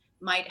themselves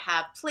might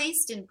have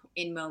placed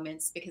in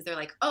moments because they're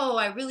like, oh,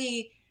 I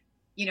really,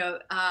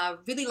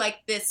 really like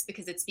this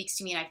because it speaks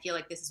to me and I feel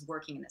like this is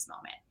working in this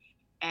moment.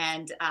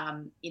 And,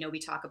 we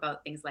talk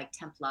about things like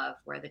temp love,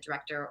 where the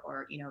director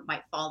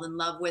might fall in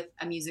love with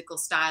a musical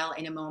style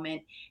in a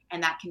moment.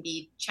 And that can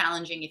be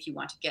challenging if you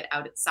want to get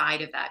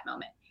outside of that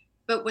moment.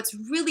 But what's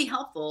really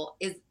helpful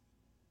is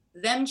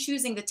them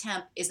choosing the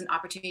temp is an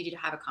opportunity to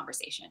have a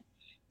conversation.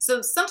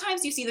 So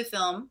sometimes you see the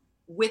film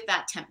with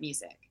that temp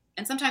music,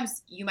 and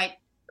sometimes you might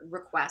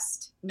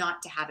request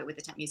not to have it with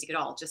the temp music at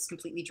all, just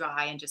completely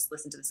dry and just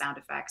listen to the sound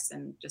effects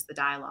and just the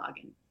dialogue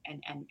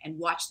and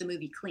watch the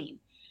movie clean.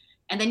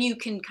 And then you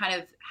can kind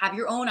of have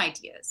your own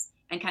ideas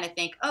and kind of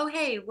think, oh,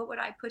 hey, what would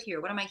I put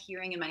here? What am I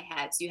hearing in my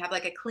head? So you have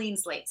like a clean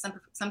slate.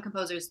 Some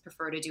composers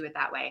prefer to do it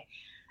that way.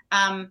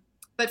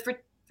 But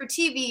for for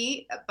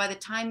TV, by the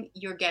time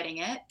you're getting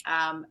it,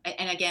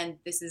 and again,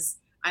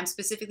 I'm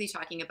specifically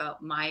talking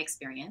about my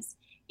experience.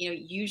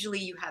 Usually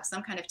you have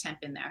some kind of temp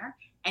in there,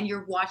 and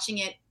you're watching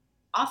it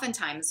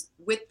oftentimes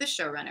with the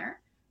showrunner,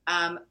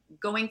 um,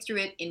 going through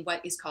it in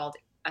what is called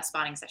a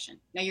spotting session.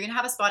 Now, you're going to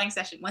have a spotting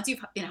session once you've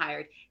been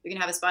hired. You're going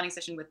to have a spotting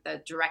session with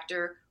the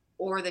director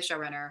or the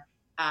showrunner,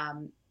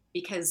 um,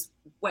 because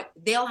what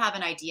they'll have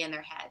an idea in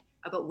their head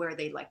about where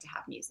they'd like to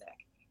have music,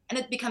 and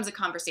it becomes a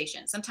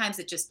conversation. Sometimes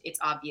it's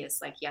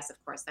obvious, like, yes,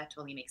 of course, that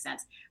totally makes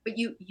sense, but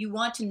you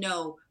want to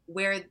know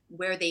where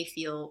they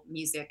feel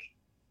music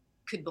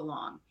could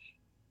belong.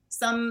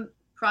 Some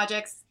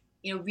projects,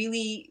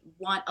 really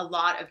want a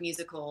lot of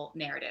musical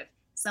narrative.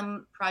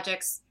 Some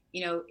projects,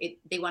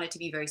 they want it to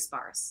be very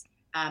sparse.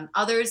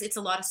 Others, it's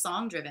a lot of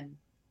song driven.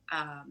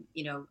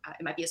 It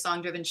might be a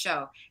song driven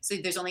show, so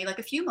there's only like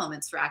a few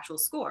moments for actual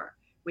score,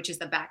 which is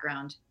the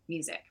background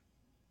music.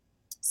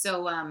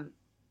 So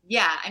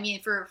yeah, I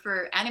mean,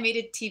 for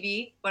animated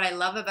TV, what I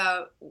love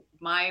about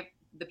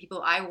the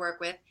people I work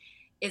with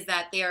is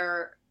that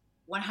they're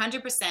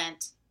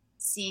 100%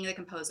 seeing the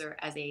composer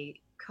as a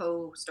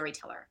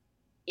co-storyteller.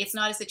 It's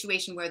not a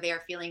situation where they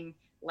are feeling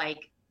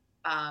like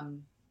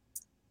um,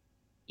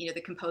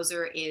 the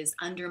composer is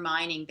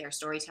undermining their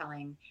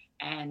storytelling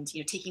and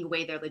taking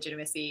away their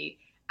legitimacy.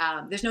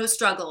 There's no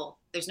struggle.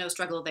 There's no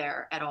struggle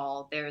there at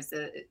all.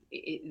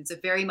 It's a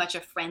very much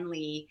a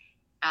friendly,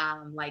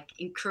 like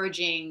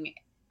encouraging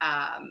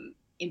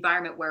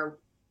environment where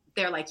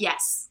they're like,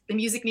 yes, the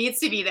music needs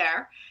to be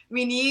there.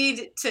 We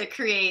need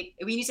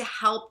to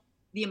help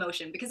the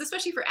emotion, because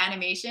especially for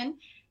animation,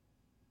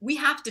 we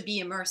have to be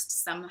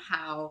immersed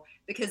somehow,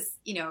 because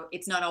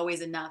it's not always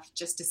enough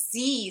just to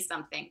see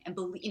something and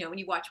believe. When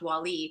you watch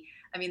Wall-E,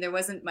 I mean, there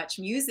wasn't much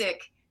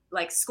music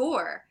like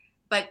score,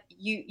 but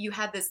you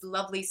had this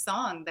lovely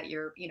song that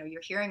you're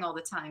hearing all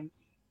the time,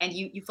 and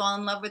you fall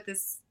in love with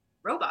this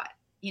robot.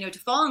 To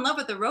fall in love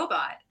with the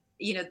robot,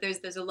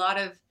 there's a lot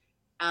of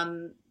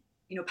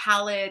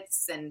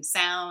palettes and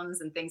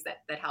sounds and things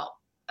that help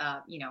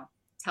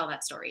tell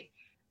that story.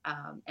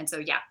 And so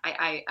yeah,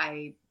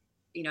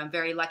 I'm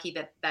very lucky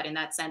that in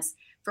that sense,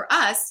 for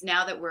us,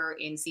 now that we're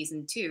in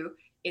season 2,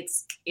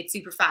 it's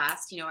super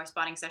fast. Our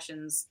spotting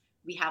sessions,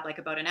 we have like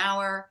about an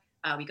hour.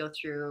 We go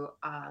through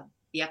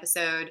the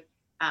episode.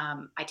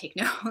 I take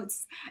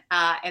notes,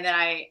 and then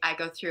I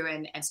go through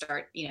and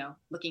start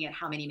looking at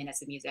how many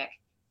minutes of music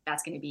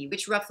that's going to be,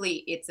 which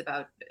roughly it's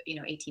about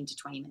 18 to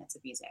 20 minutes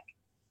of music.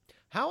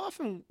 How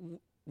often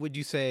would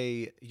you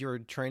say your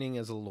training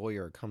as a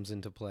lawyer comes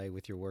into play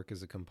with your work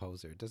as a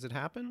composer? Does it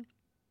happen?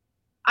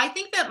 I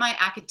think that my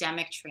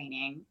academic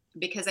training,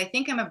 because I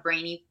think I'm a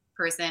brainy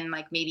person,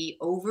 like maybe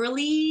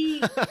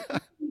overly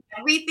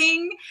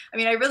everything. I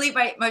mean,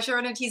 my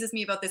showrunner teases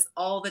me about this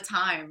all the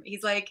time.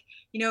 He's like,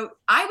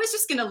 I was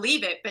just going to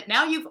leave it, but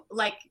now you've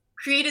like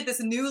created this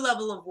new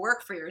level of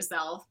work for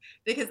yourself,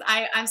 because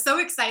I'm so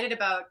excited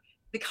about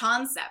the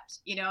concept,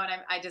 and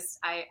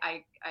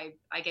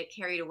I get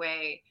carried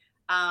away.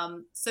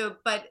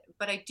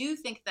 But I do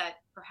think that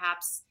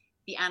perhaps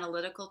the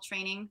analytical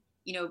training,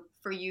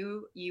 for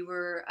you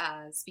were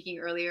speaking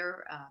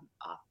earlier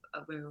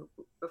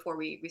before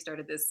we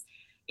started this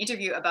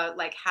interview about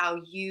like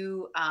how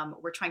you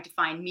were trying to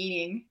find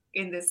meaning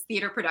in this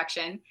theater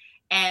production,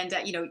 and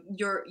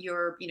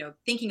you're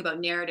thinking about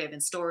narrative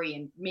and story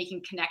and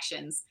making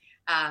connections.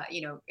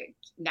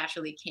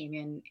 Naturally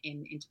came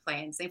into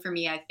play, and same for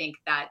me. I think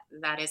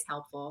that is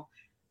helpful.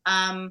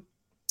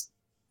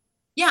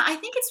 Yeah, I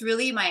think it's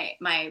really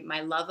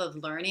my love of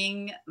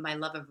learning, my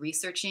love of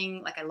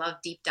researching. Like, I love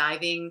deep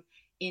diving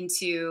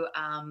into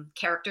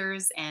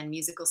characters and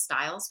musical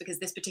styles, because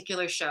this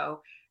particular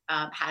show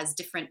has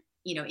different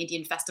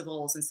Indian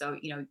festivals, and so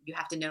you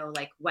have to know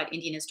like what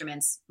Indian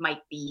instruments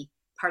might be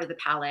part of the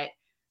palette.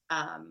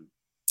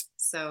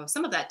 So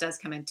some of that does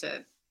come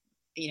into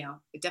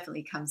it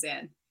definitely comes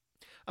in.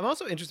 I'm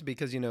also interested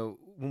because,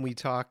 when we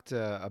talked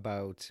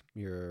about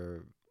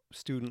your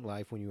student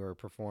life when you were a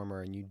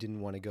performer and you didn't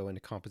want to go into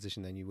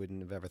composition, then you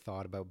wouldn't have ever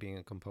thought about being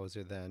a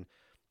composer then.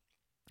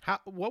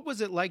 What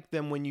was it like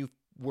then when you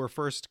were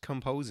first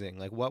composing?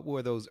 Like, what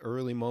were those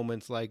early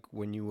moments like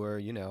when you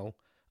were,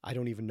 I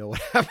don't even know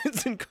what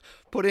happens in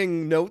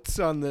putting notes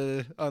on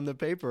the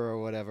paper or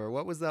whatever.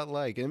 What was that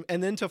like? And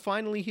then to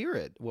finally hear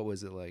it, what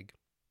was it like?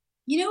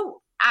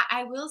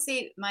 I will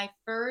say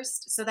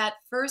that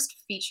first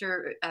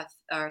feature,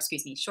 or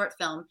excuse me, short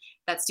film,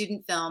 that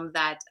student film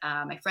that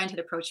my friend had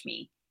approached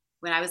me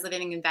when I was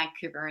living in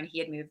Vancouver and he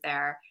had moved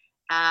there.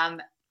 I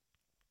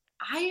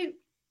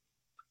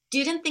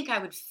didn't think I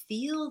would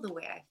feel the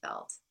way I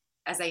felt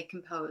as I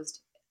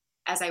composed,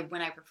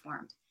 when I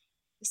performed.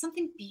 There's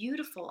something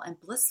beautiful and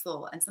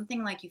blissful, and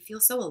something like you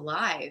feel so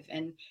alive,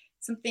 and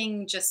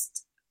something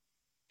just,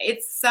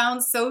 it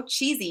sounds so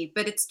cheesy,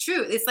 but it's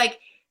true. It's like,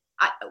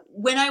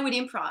 when I would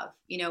improv,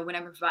 when I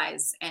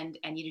improvise and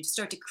you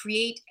start to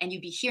create, and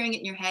you'd be hearing it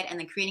in your head and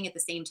then creating at the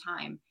same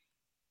time.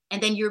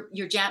 And then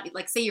you're jam,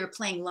 like say you're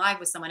playing live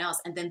with someone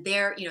else, and then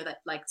they're,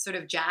 that like sort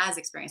of jazz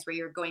experience where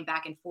you're going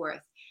back and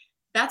forth.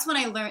 that's when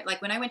I learned,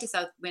 like when I went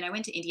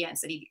to India and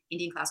studied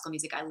Indian classical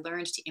music, I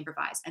learned to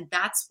improvise. And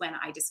that's when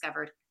I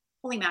discovered,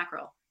 holy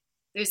mackerel,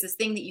 there's this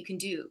thing that you can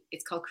do.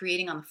 It's called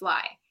creating on the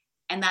fly.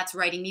 And that's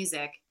writing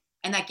music.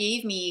 And that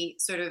gave me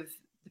sort of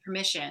the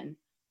permission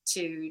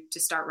to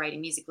start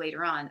writing music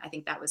later on. I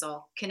think that was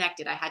all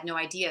connected. I had no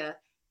idea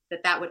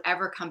that that would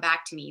ever come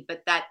back to me.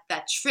 But that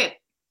trip,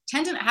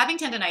 having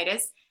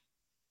tendonitis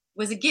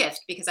was a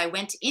gift because I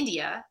went to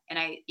India and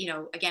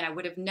again, I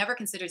would have never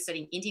considered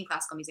studying Indian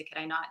classical music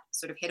had I not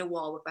sort of hit a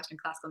wall with Western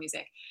classical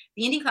music.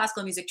 The Indian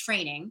classical music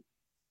training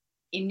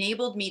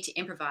enabled me to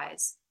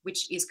improvise,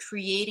 which is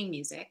creating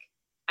music.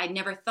 I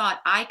never thought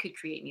I could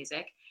create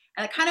music.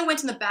 And it kind of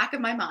went in the back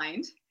of my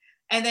mind.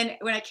 And then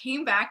when I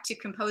came back to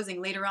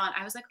composing later on,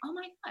 I was like, oh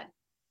my God,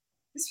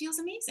 this feels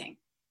amazing.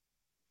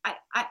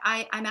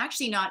 I'm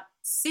actually not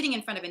sitting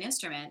in front of an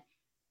instrument,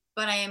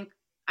 but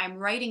I'm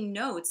writing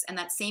notes, and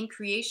that same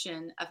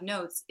creation of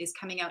notes is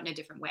coming out in a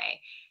different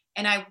way.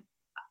 And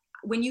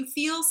when you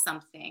feel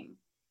something,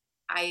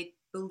 I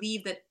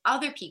believe that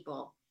other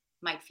people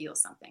might feel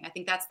something. I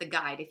think that's the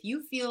guide. If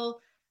you feel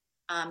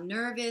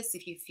nervous,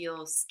 if you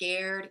feel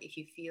scared, if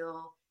you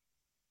feel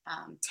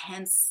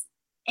tense,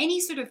 any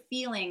sort of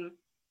feeling,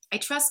 I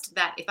trust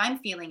that if I'm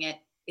feeling it,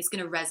 it's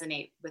going to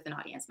resonate with an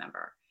audience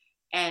member.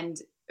 And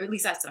or at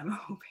least that's what I'm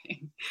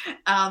hoping.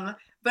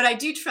 But I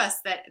do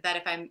trust that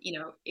if I'm,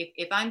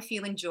 if I'm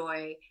feeling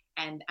joy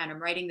and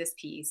I'm writing this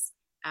piece,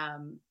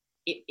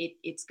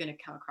 it's going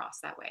to come across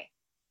that way.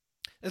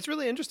 It's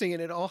really interesting,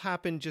 and it all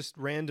happened just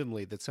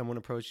randomly that someone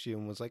approached you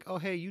and was like, "Oh,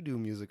 hey, you do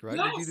music, right?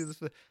 Yes. Would you do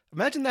this?"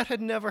 Imagine that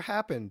had never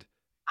happened.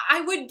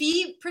 I would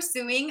be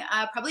pursuing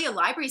probably a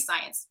library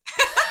science.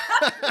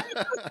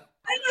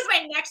 That was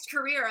my next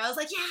career. I was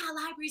like, yeah,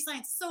 library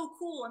science, so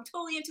cool. I'm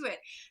totally into it.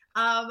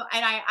 And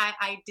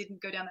I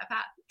didn't go down that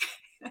path.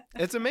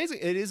 It's amazing.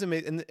 It is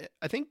amazing. And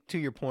I think to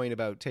your point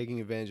about taking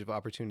advantage of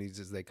opportunities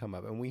as they come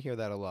up, and we hear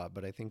that a lot,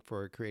 but I think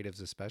for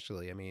creatives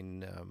especially, I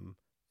mean,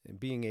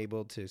 being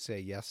able to say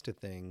yes to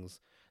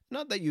things,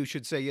 not that you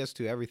should say yes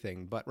to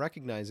everything, but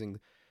recognizing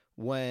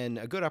when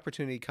a good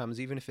opportunity comes,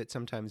 even if it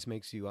sometimes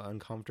makes you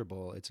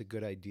uncomfortable, it's a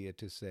good idea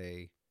to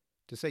say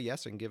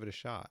yes and give it a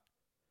shot.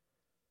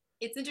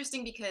 It's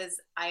interesting because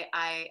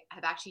I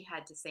have actually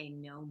had to say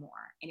no more,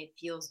 and it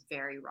feels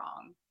very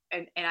wrong.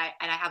 And I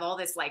have all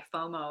this like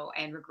FOMO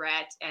and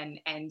regret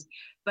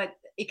but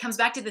it comes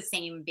back to the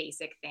same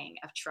basic thing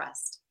of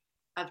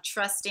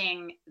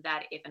trusting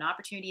that if an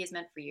opportunity is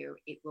meant for you,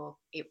 it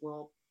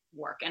will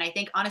work. And I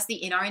think honestly,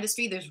 in our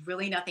industry, there's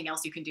really nothing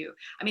else you can do.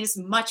 I mean, it's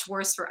much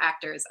worse for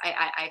actors.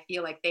 I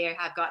feel like they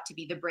have got to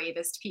be the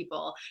bravest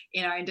people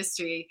in our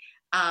industry,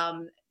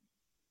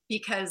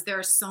 because there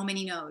are so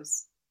many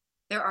no's.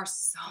 There are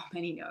so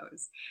many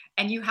no's,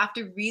 and you have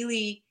to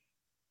really,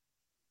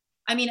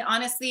 I mean,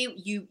 honestly,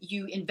 you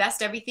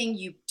invest everything,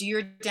 you do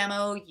your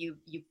demo, you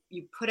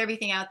put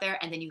everything out there,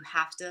 and then you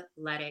have to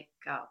let it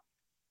go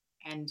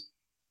and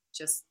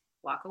just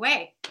walk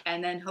away,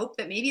 and then hope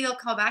that maybe they'll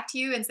call back to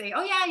you and say,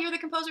 oh yeah, you're the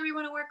composer we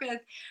want to work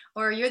with,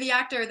 or you're the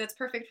actor that's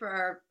perfect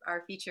for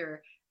our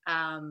feature.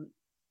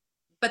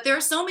 But there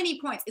are so many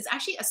points. It's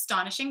actually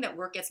astonishing that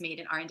work gets made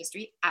in our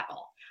industry at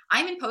all.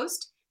 I'm in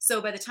post, so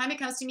by the time it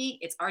comes to me,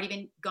 it's already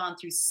been gone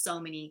through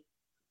so many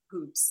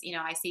hoops.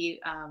 I see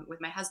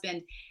with my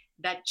husband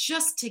that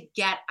just to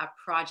get a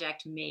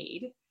project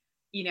made,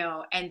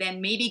 and then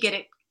maybe get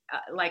it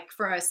like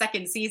for a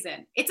second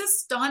season, it's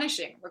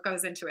astonishing what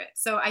goes into it.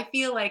 So I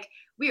feel like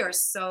we are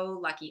so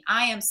lucky.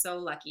 I am so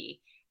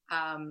lucky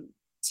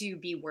to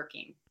be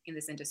working in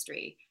this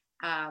industry,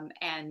 and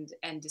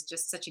it's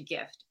just such a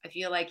gift. I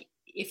feel like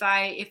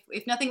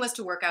if nothing was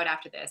to work out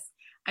after this,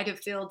 I'd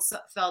have felt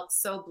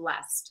so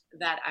blessed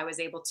that I was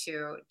able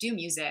to do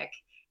music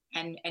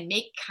and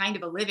make kind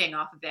of a living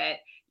off of it,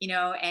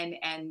 yeah.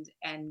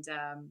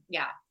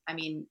 I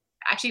mean,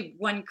 actually,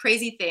 one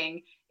crazy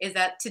thing is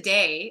that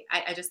today,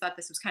 I just thought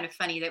this was kind of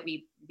funny that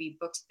we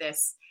booked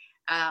this,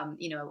 a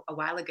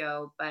while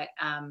ago, but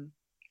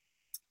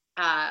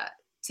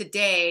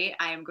today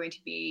I am going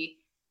to be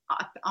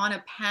on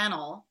a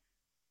panel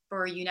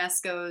for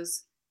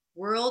UNESCO's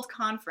World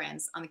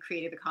Conference on the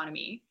Creative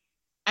Economy.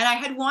 And I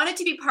had wanted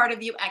to be part of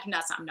the UN.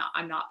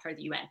 I'm not part of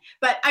the UN,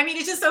 but I mean,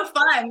 it's just so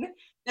fun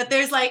that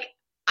there's like,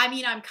 I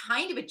mean, I'm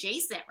kind of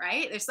adjacent,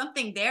 right? There's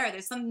something there.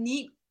 There's some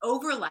neat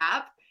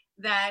overlap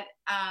that,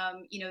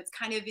 it's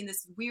kind of in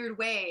this weird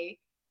way,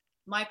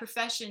 my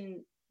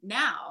profession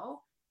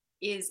now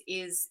is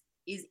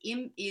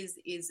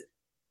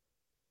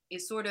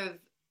sort of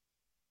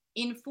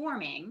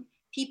informing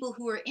people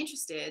who are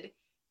interested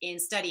in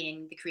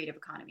studying the creative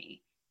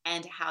economy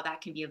and how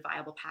that can be a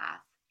viable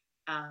path.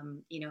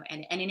 And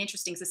an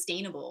interesting,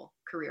 sustainable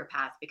career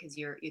path, because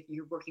you're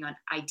working on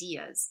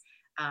ideas.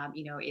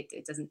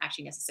 It doesn't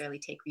actually necessarily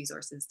take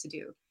resources to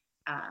do.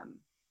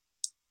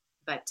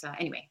 But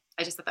anyway,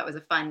 I just thought that was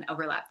a fun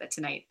overlap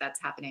that's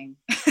happening.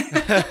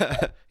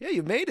 Yeah,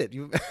 you made it.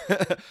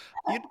 I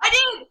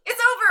did.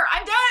 It's over.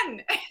 I'm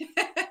done.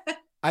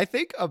 I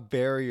think a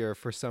barrier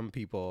for some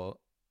people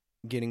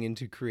getting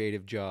into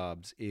creative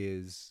jobs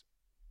is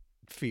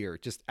fear,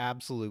 just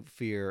absolute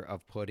fear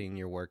of putting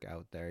your work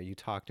out there. You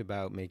talked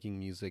about making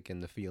music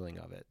and the feeling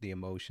of it, the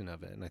emotion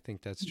of it. And I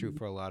think that's true Mhm.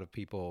 for a lot of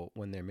people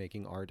when they're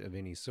making art of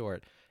any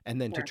sort.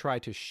 And then to Sure. try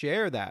to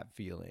share that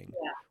feeling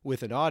Yeah.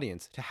 with an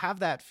audience, to have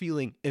that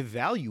feeling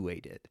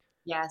evaluated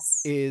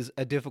Yes. is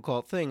a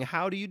difficult thing.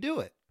 How do you do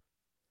it?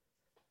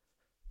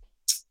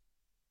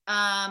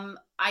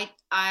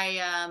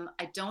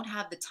 I don't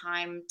have the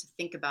time to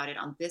think about it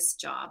on this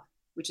job,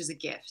 which is a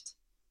gift,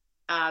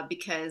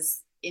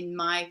 because in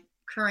my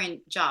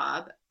current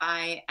job,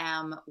 I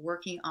am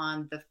working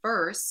on the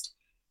first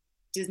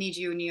Disney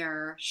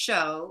Junior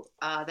show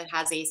that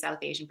has a South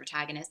Asian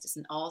protagonist. It's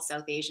an all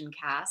South Asian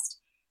cast.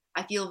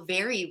 I feel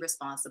very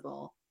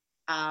responsible.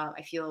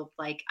 I feel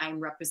like I'm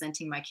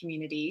representing my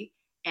community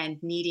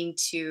and needing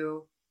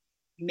to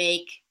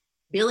make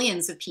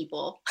billions of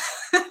people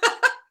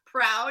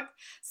proud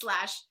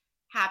slash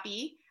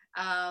happy.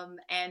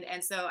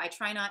 And so I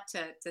try not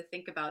to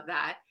think about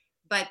that.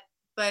 But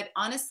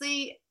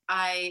honestly,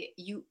 I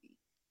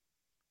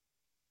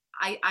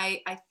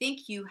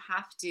think you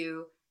have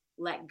to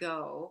let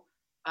go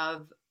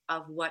of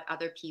what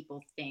other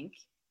people think.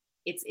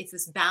 It's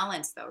this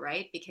balance though,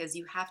 right? Because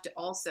you have to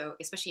also,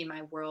 especially in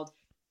my world,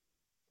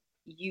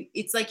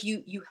 it's like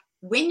you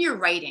when you're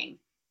writing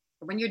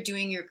or when you're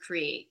doing your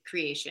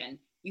creation,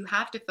 you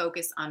have to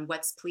focus on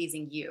what's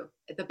pleasing you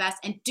the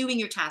best and doing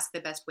your task the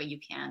best way you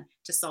can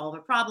to solve a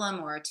problem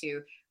or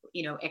to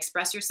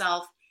express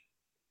yourself.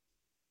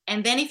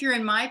 And then if you're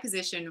in my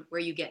position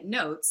where you get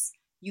notes,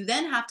 you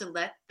then have to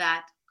let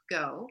that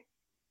go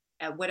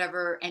at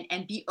whatever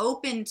and be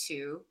open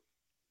to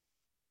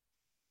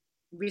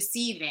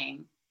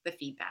receiving the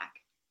feedback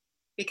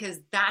because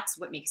that's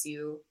what makes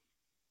you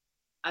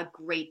a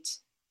great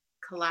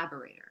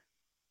collaborator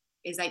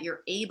is that you're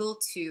able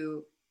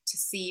to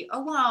see,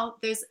 oh wow,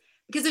 there's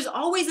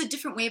always a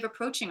different way of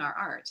approaching our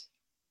art,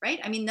 right?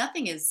 I mean,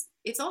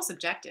 it's all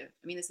subjective.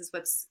 I mean, this is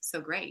what's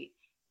so great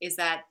is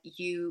that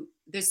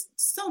there's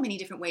so many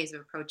different ways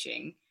of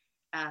approaching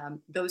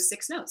those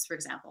 6 notes, for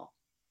example.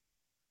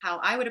 How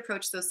I would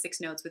approach those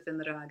 6 notes within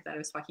the rag that I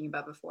was talking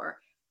about before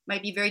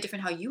might be very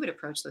different how you would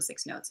approach those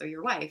 6 notes or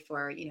your wife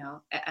or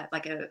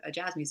like a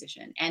jazz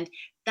musician, and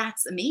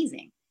that's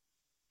amazing.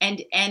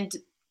 And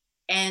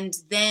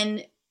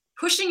then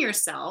pushing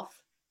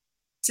yourself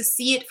to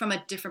see it from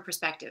a different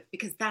perspective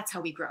because that's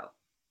how we grow.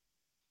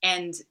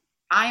 And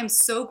I am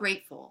so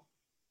grateful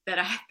that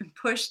I have been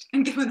pushed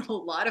and given a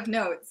lot of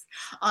notes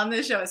on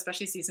this show,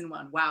 especially season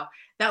 1. Wow,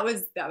 that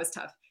was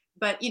tough.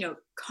 But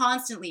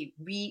constantly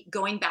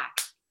going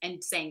back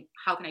and saying,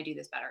 how can I do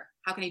this better?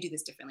 How can I do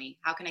this differently?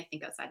 How can I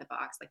think outside the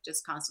box? Like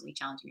just constantly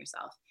challenging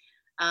yourself.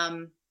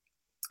 I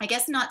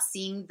guess not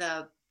seeing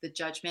the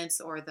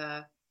judgments or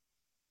the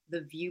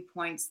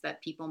viewpoints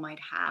that people might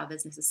have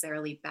as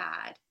necessarily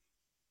bad.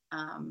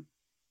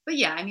 But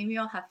yeah, I mean, we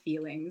all have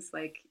feelings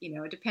like,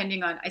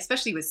 depending on,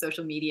 especially with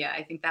social media,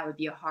 I think that would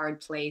be a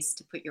hard place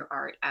to put your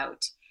art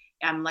out.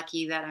 I'm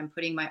lucky that I'm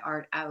putting my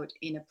art out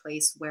in a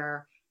place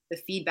where the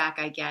feedback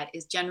I get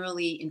is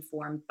generally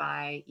informed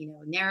by,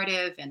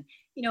 narrative and,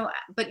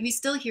 but we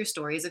still hear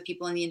stories of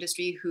people in the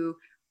industry who,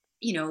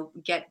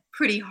 get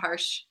pretty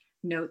harsh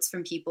notes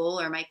from people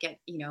or might get,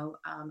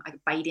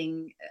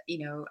 biting,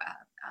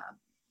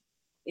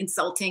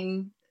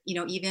 insulting,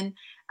 even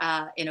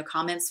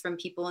comments from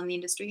people in the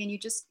industry, and you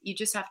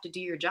just have to do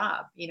your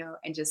job,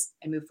 and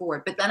move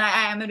forward. But then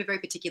I'm in a very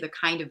particular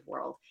kind of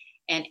world,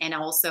 and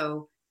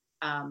also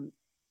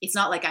it's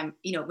not like I'm,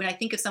 when I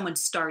think of someone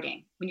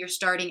when you're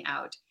starting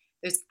out,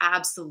 there's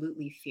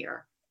absolutely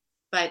fear,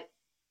 but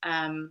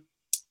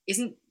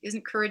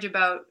isn't courage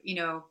about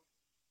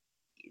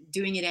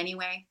doing it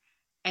anyway,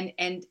 and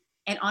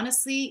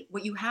honestly,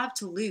 what you have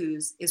to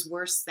lose is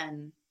worse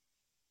than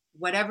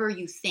whatever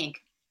you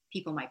think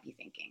people might be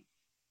thinking,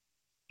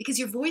 because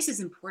your voice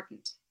is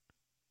important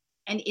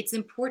and it's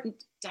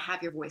important to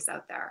have your voice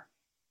out there.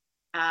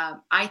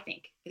 I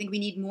think we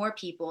need more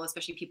people,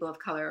 especially people of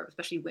color,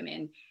 especially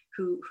women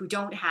who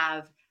don't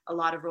have a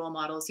lot of role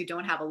models, who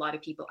don't have a lot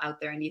of people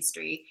out there in the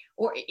industry,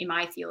 or in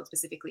my field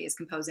specifically is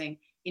composing.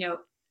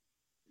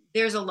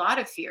 There's a lot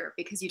of fear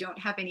because you don't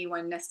have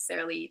anyone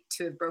necessarily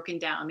to have broken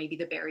down maybe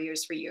the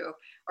barriers for you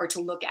or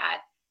to look at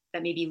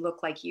that maybe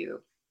look like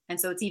you. And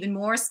so it's even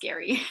more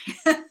scary.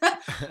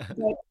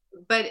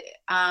 but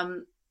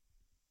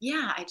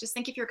yeah, I just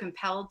think if you're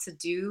compelled to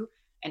do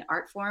an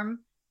art form,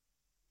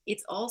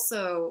 it's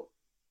also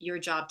your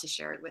job to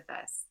share it with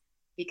us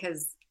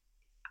because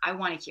I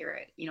want to hear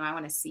it. I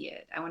want to see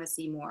it. I want to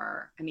see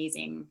more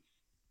amazing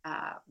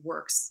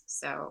works.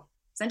 So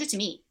send it to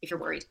me if you're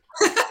worried.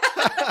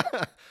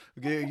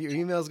 Your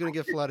email is going to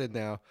get flooded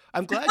now.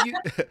 I'm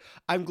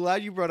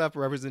glad you brought up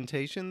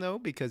representation though,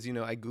 because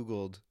I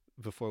Googled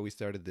before we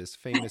started this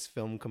famous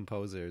film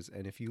composers,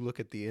 and if you look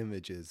at the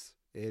images,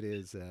 it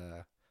is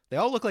They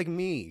all look like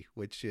me,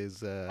 which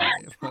is,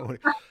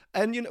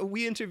 and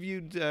we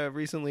interviewed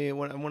recently.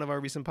 One of our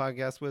recent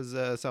podcasts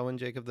was Selwyn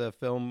Jacob, the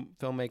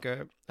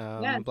filmmaker,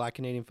 Yes. Black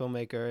Canadian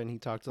filmmaker, and he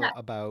talked Yeah.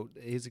 about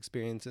his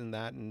experience in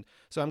that. And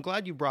so I'm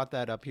glad you brought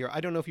that up here. I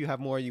don't know if you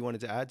have more you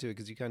wanted to add to it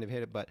because you kind of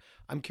hit it, but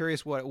I'm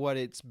curious what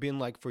it's been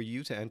like for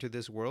you to enter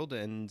this world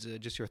and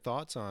just your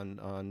thoughts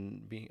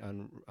on being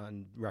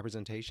on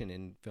representation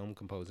in film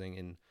composing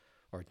and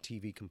or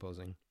TV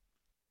composing.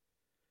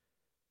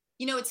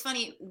 It's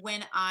funny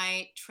when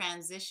I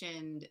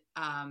transitioned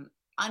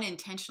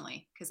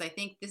unintentionally, because I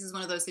think this is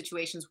one of those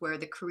situations where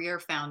the career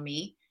found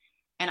me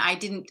and I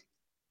didn't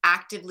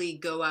actively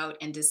go out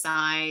and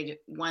decide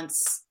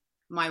once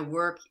my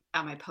work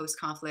at my post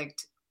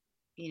conflict,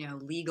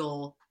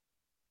 legal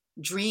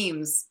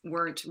dreams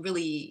weren't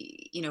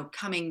really,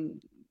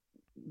 coming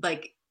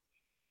like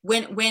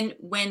when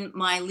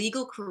my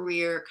legal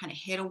career kind of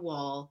hit a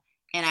wall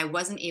and I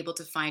wasn't able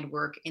to find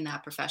work in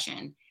that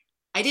profession,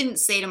 I didn't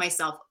say to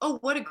myself, "Oh,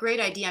 what a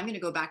great idea. I'm going to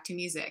go back to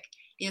music."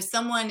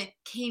 Someone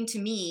came to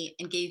me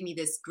and gave me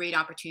this great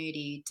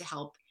opportunity to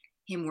help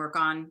him work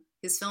on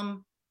his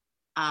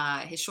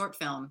short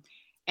film.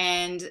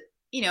 And,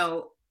 you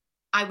know,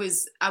 I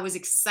was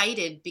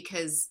excited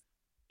because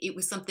it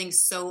was something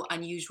so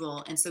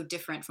unusual and so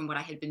different from what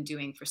I had been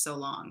doing for so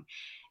long.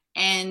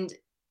 And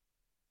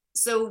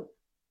so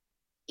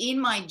in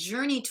my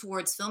journey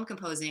towards film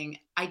composing,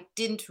 I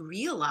didn't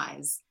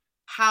realize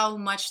how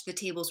much the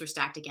tables were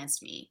stacked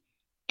against me.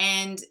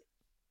 And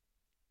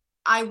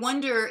I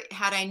wonder,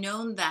 had I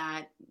known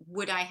that,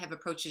 would I have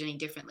approached it any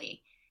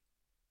differently?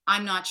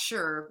 I'm not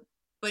sure,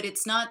 but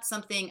it's not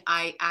something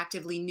I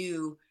actively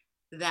knew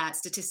that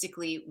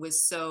statistically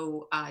was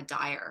so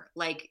dire.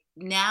 Like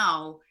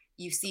now,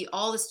 you see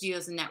all the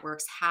studios and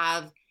networks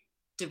have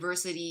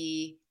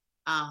diversity,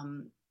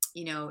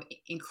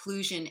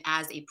 inclusion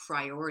as a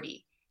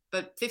priority.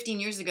 But 15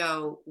 years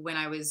ago, when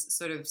I was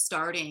sort of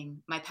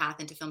starting my path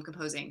into film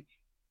composing,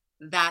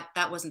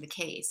 that wasn't the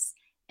case.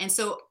 And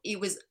so it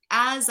was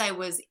as I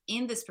was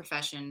in this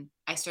profession,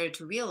 I started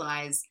to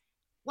realize,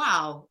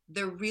 wow,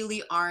 there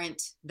really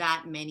aren't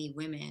that many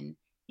women.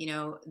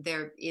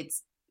 There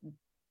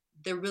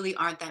really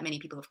aren't that many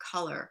people of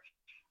color.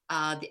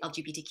 The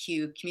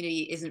LGBTQ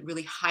community isn't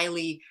really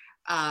highly,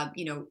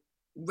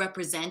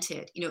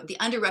 represented. The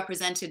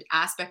underrepresented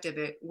aspect of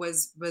it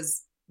was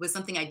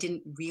something I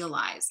didn't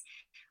realize.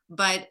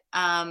 But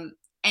and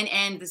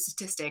the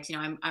statistics.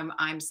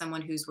 I'm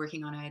someone who's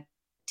working on a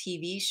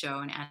TV show,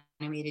 an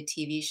animated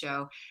TV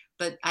show,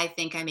 but I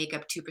think I make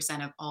up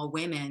 2% of all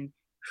women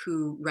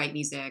who write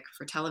music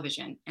for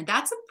television, and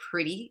that's a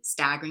pretty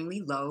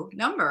staggeringly low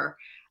number.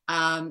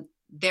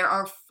 There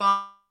are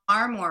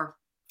far more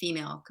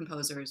female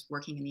composers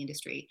working in the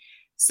industry,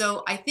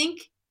 so I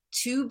think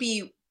to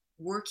be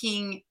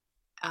working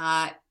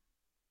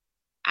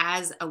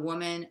as a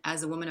woman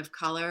of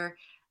color,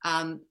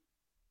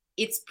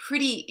 it's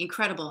pretty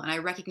incredible, and I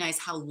recognize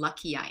how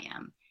lucky I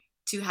am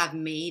to have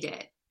made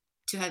it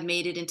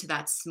into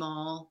that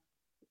small,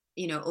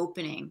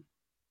 opening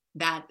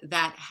that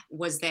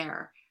was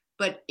there.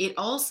 But it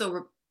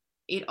also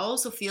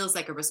feels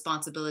like a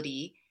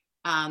responsibility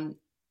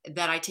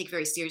that I take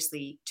very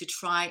seriously to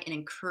try and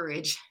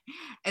encourage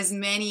as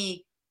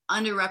many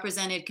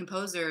underrepresented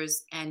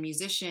composers and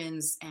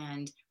musicians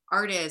and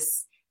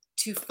artists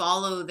to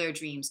follow their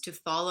dreams, to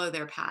follow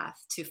their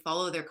path, to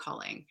follow their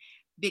calling,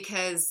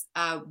 because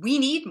we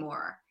need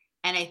more.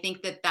 And I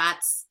think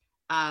that's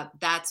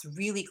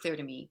really clear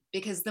to me,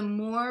 because the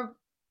more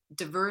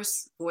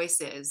diverse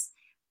voices,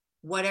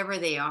 whatever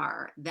they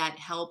are, that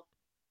help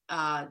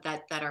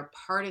that are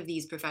part of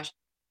these professions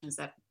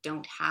that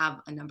don't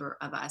have a number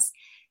of us,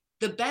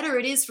 the better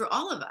it is for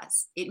all of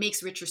us. It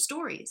makes richer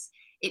stories.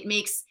 It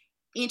makes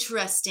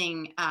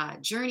interesting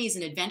journeys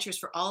and adventures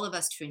for all of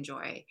us to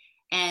enjoy.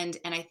 And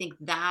I think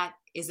that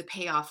is a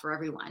payoff for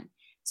everyone.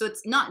 So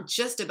it's not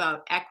just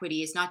about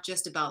equity. It's not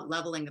just about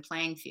leveling the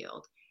playing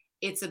field.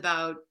 It's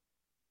about,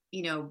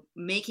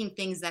 making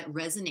things that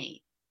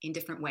resonate in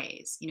different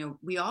ways.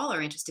 We all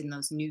are interested in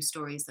those new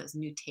stories, those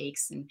new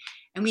takes, and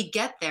we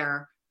get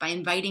there by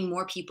inviting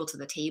more people to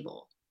the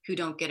table who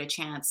don't get a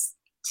chance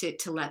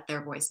to let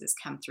their voices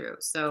come through.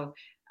 So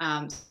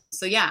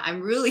yeah,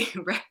 I'm really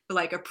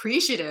like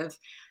appreciative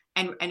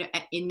and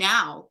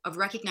now of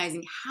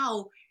recognizing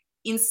how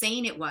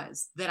insane it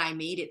was that I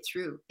made it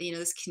through.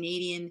 This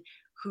Canadian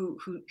who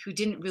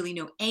didn't really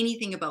know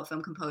anything about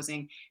film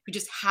composing, who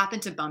just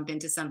happened to bump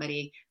into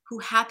somebody who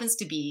happens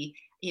to be,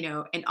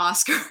 an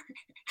Oscar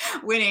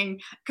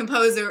winning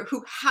composer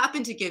who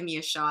happened to give me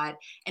a shot,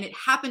 and it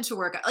happened to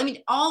work. I mean,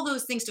 all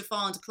those things to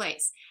fall into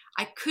place.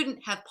 I couldn't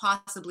have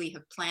possibly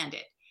have planned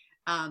it.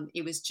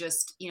 It was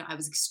just, I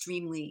was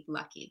extremely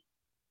lucky.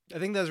 I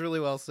think that's really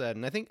well said.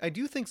 And I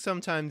do think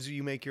sometimes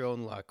you make your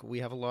own luck. We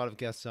have a lot of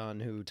guests on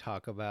who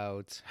talk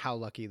about how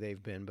lucky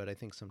they've been, but I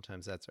think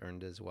sometimes that's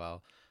earned as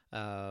well.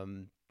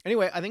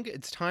 Anyway, I think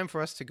it's time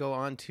for us to go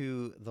on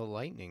to the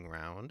lightning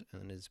round,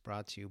 and it's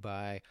brought to you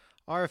by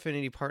our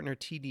affinity partner,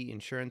 TD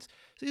Insurance.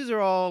 So these are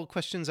all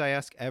questions I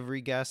ask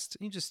every guest.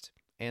 You just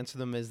answer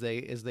them as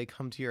they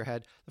come to your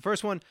head. The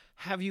first one,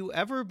 have you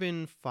ever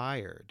been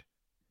fired?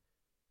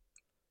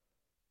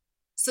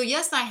 So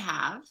yes, I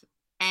have.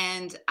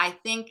 And I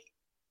think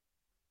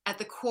at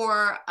the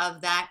core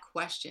of that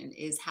question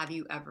is, have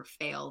you ever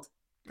failed?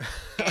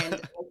 And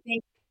I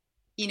think,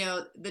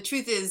 the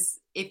truth is,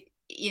 if,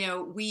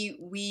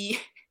 we,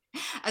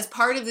 as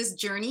part of this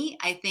journey,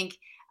 I think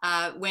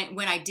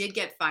when I did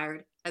get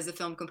fired as a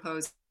film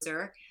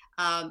composer,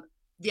 um,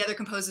 the other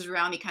composers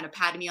around me kind of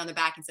patted me on the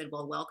back and said,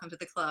 well, welcome to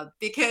the club,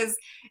 because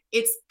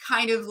it's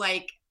kind of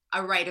like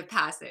a rite of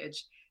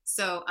passage.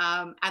 So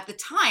at the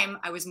time,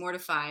 I was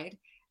mortified,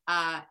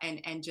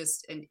 and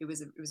it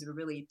was a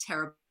really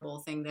terrible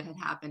thing that had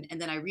happened.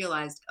 And then I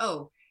realized,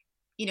 oh,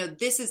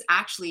 this is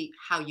actually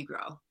how you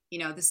grow.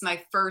 This is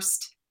my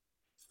first,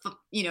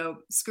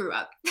 screw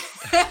up,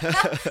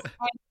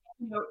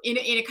 in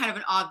a kind of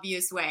an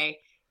obvious way.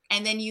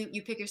 And then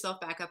you pick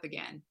yourself back up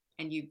again,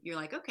 and you're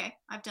like, okay,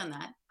 I've done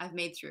that. I've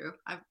made through.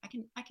 I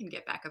can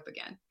get back up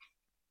again.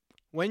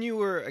 When you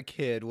were a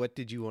kid, what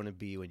did you want to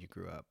be when you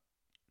grew up?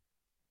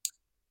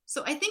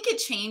 So I think it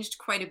changed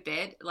quite a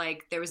bit.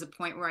 Like there was a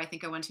point where I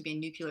think I wanted to be a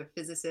nuclear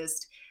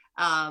physicist.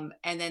 And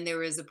then there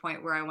was a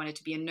point where I wanted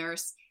to be a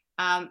nurse.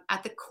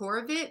 At the core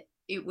of it,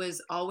 it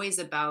was always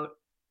about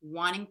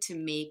wanting to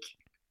make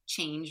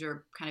change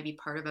or kind of be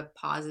part of a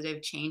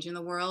positive change in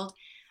the world.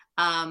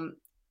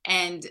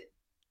 And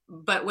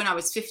but when I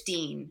was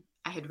 15,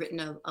 I had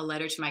written a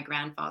letter to my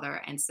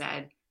grandfather and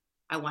said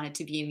I wanted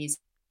to be a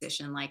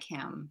musician like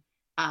him.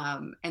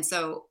 And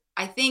so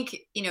I think,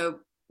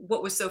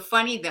 what was so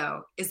funny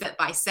though is that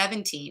by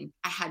 17,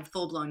 I had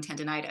full blown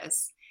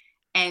tendonitis.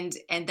 And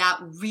that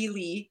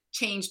really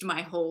changed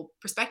my whole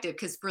perspective,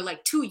 because for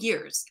like 2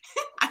 years,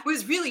 I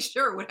was really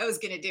sure what I was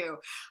going to do.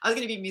 I was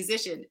going to be a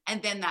musician.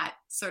 And then that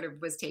sort of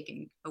was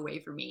taken away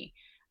from me.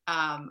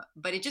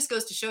 But it just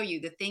goes to show you,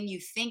 the thing you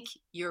think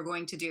you're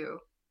going to do,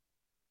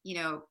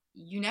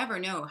 you never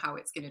know how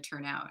it's going to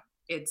turn out.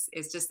 It's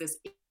just this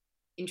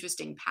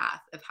interesting path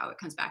of how it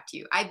comes back to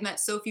you. I've met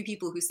so few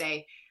people who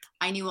say,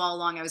 I knew all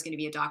along I was going to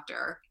be a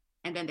doctor,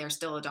 and then they're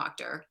still a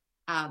doctor.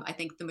 I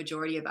think the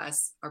majority of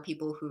us are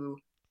people who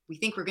we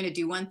think we're going to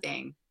do one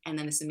thing, and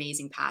then this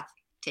amazing path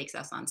takes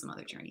us on some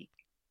other journey.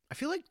 I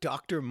feel like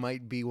doctor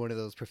might be one of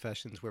those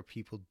professions where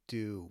people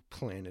do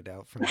plan it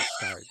out from the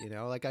start,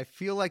 Like I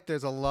feel like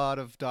there's a lot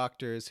of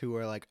doctors who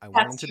are like, I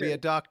wanted to be a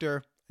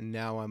doctor, and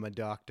now I'm a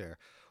doctor.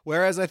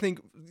 Whereas I think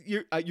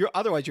you're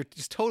otherwise you're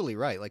just totally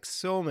right. Like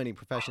so many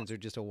professions are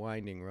just a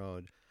winding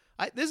road.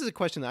 This is a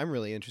question that I'm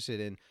really interested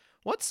in.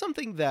 What's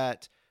something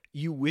that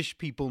you wish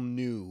people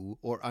knew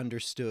or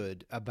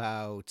understood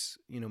about,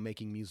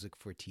 making music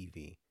for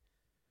TV?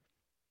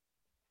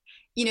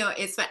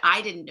 It's that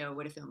I didn't know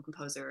what a film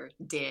composer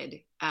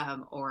did,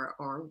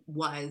 or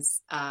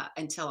was,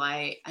 until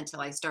I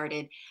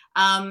started.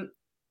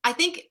 I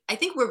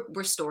think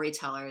we're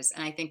storytellers,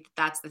 and I think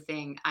that's the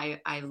thing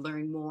I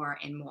learn more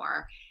and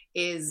more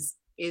is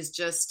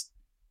just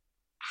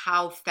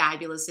how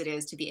fabulous it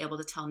is to be able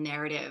to tell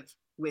narrative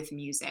with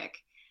music.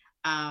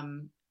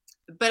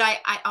 But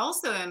I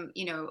also am,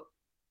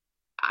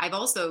 I've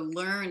also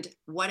learned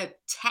what a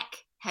tech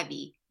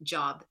heavy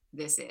job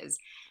this is,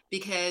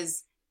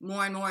 because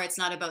more and more it's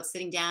not about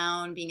sitting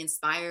down being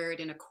inspired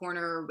in a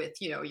corner with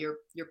your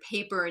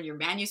paper and your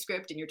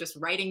manuscript and you're just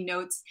writing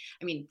notes.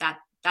 I mean,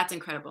 that's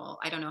incredible.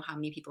 I don't know how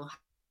many people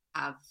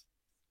have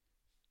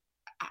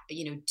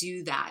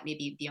do that,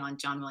 maybe beyond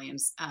John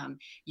Williams.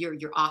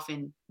 You're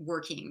often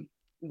working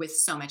with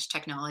so much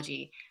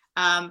technology,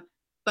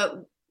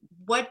 but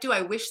what do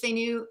I wish they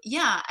knew?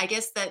 Yeah, I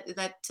guess that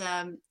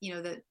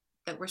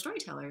we're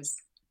storytellers.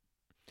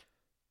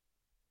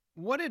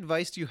 What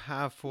advice do you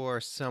have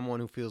for someone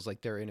who feels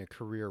like they're in a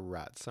career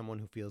rut, someone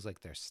who feels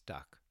like they're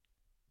stuck?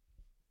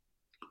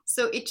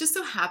 So it just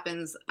so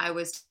happens I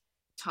was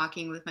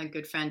talking with my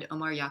good friend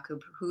Omar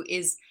Yakub, who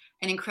is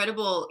an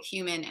incredible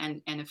human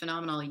and a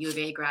phenomenal U of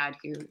A grad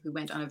who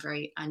went on a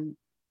very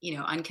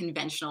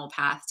unconventional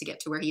path to get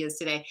to where he is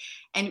today.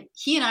 And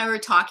he and I were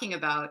talking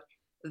about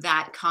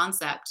that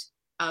concept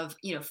of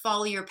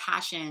follow your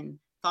passion,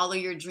 follow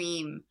your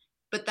dream,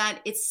 but that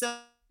it's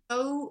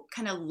so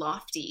kind of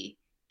lofty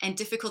and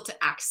difficult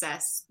to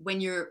access when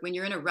you're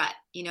in a rut,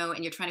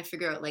 and you're trying to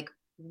figure out like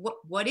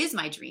what is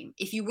my dream.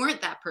 If you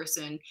weren't that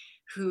person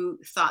who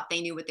thought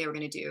they knew what they were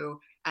going to do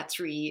at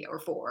 3 or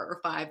 4 or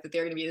 5, that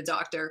they're going to be a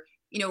doctor,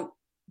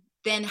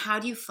 then how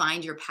do you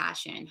find your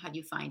passion? How do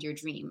you find your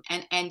dream?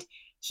 And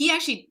he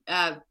actually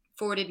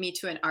forwarded me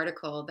to an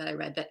article that I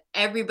read that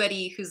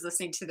everybody who's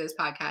listening to this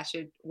podcast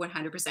should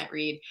 100%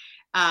 read.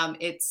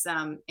 It's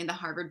in the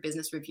Harvard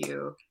Business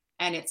Review,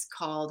 and it's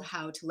called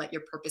How to Let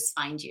Your Purpose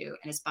Find You,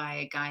 and it's by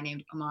a guy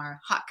named Omar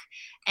Huck,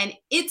 and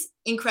it's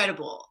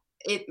incredible.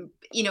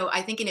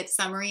 I think in its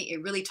summary,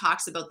 it really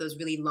talks about those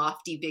really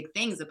lofty, big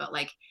things about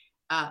like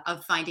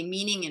of finding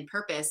meaning and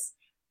purpose.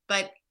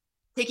 But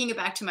taking it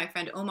back to my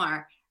friend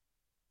Omar,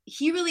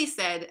 he really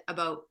said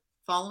about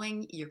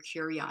following your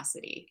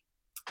curiosity.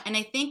 And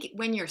I think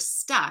when you're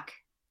stuck,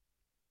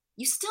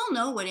 you still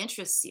know what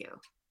interests you.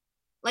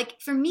 like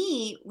for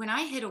me, when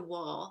I hit a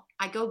wall,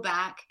 I go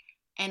back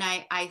and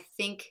I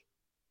think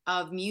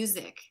of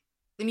music,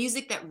 the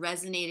music that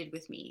resonated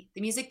with me,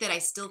 the music that I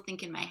still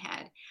think in my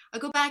head. I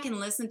go back and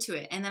listen to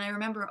it, and then I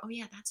remember, oh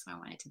yeah, that's why I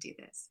wanted to do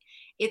this.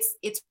 It's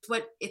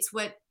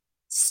what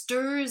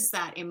stirs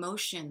that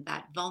emotion,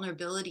 that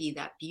vulnerability,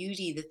 that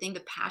beauty, the thing,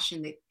 the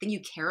passion, the thing you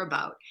care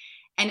about.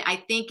 And I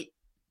think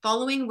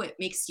following what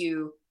makes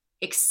you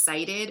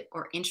excited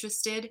or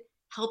interested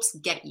helps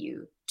get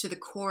you to the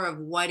core of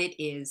what it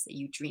is that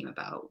you dream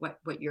about,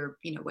 what your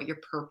what your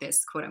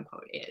purpose, quote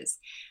unquote, is.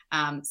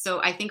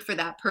 So I think for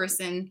that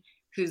person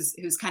who's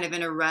kind of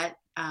in a rut,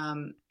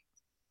 to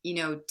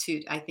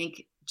I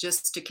think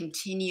just to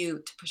continue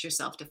to push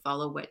yourself to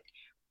follow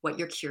what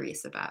you're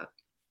curious about.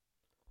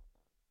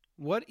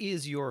 What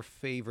is your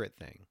favorite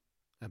thing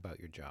about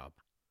your job?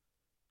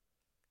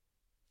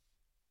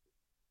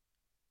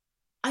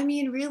 I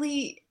mean,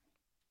 really,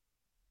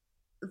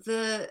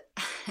 the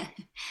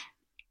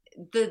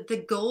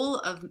the goal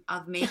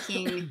of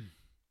making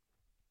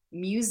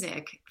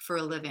music for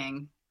a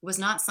living was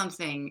not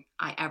something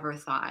I ever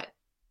thought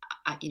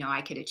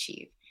I could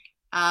achieve.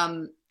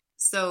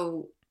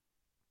 So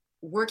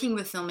working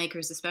with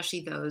filmmakers,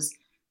 especially those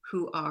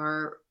who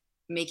are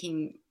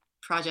making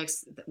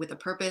projects with a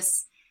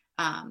purpose,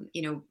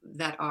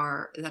 that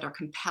are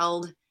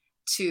compelled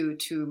to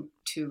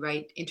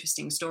write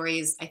interesting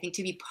stories. I think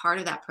to be part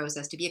of that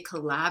process, to be a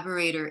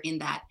collaborator in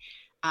that,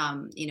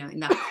 in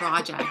that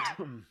project,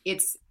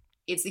 it's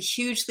a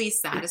hugely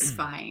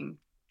satisfying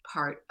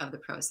part of the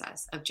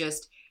process of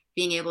just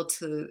being able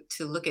to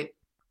look at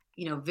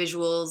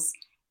visuals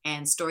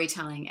and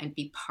storytelling and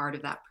be part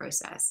of that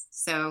process.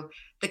 So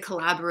the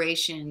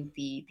collaboration,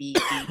 the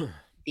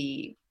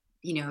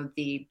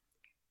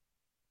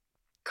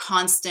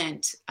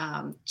constant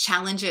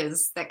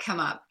challenges that come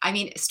up. I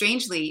mean,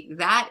 strangely,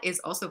 that is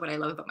also what I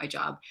love about my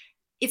job.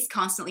 It's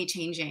constantly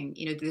changing.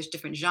 There's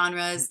different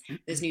genres,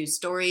 there's new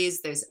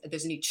stories, there's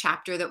a new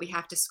chapter that we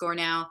have to score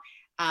now.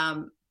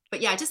 But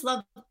yeah, I just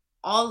love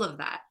all of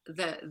that.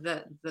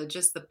 The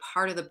just the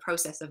part of the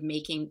process of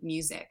making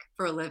music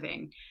for a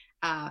living.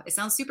 It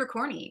sounds super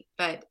corny,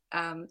 but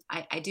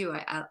I do.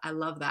 I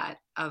love that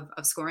of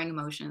scoring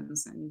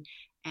emotions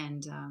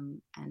and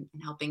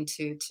helping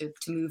to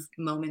move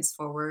moments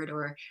forward,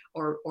 or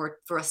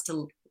for us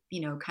to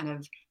kind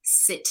of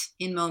sit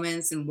in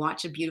moments and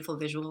watch a beautiful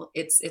visual.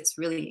 It's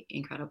really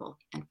incredible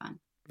and fun.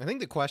 I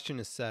think the question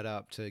is set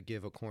up to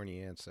give a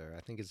corny answer.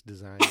 I think it's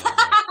designed that way.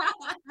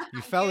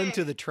 You fell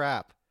into the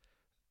trap.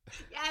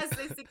 Yes,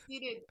 I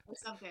succeeded or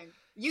something.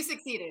 You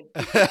succeeded.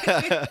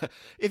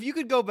 If you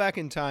could go back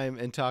in time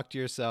and talk to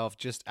yourself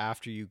just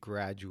after you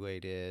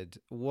graduated,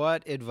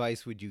 what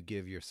advice would you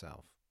give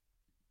yourself?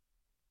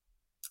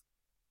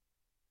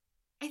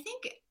 I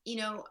think,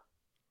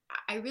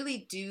 I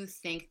really do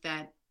think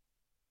that,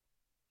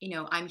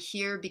 I'm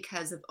here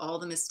because of all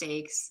the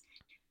mistakes,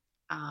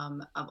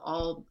 of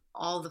all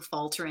the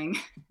faltering,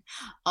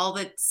 all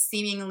the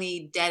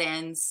seemingly dead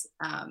ends,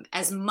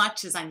 as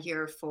much as I'm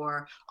here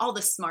for all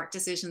the smart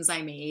decisions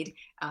I made,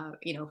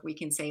 if we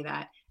can say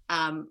that,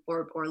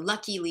 or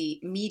luckily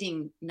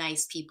meeting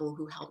nice people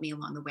who helped me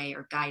along the way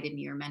or guided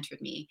me or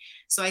mentored me.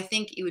 So I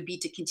think it would be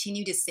to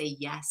continue to say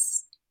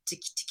yes, to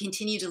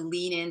continue to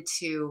lean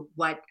into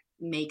what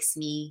makes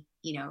me,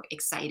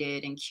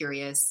 excited and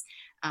curious,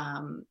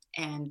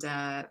 and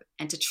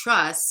to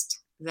trust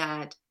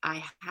that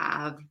I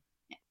have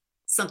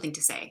something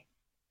to say.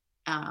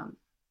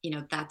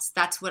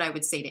 That's what I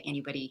would say to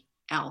anybody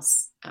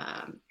else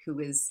who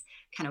is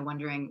kind of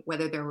wondering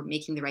whether they're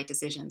making the right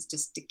decisions.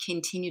 Just to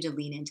continue to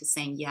lean into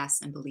saying yes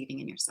and believing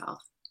in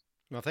yourself.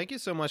 Well, thank you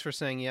so much for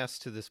saying yes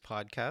to this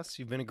podcast.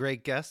 You've been a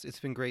great guest.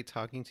 It's been great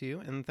talking to you.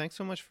 And thanks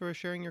so much for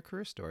sharing your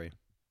career story.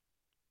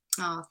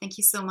 Oh, thank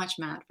you so much,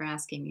 Matt, for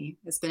asking me.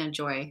 It's been a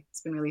joy.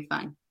 It's been really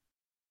fun.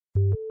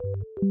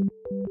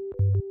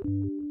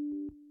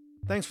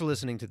 Thanks for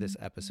listening to this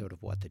episode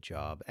of What the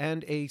Job,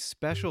 and a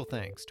special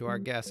thanks to our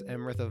guest,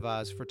 Amritha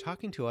Vaz, for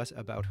talking to us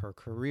about her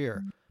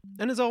career.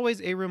 And as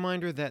always, a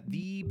reminder that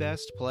the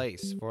best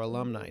place for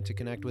alumni to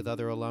connect with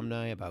other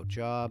alumni about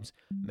jobs,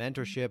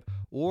 mentorship,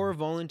 or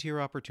volunteer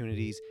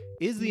opportunities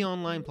is the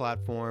online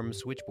platform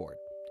Switchboard.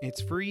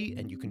 It's free,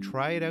 and you can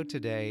try it out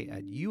today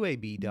at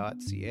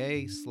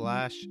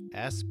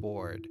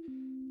uab.ca/sboard.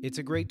 It's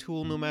a great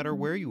tool no matter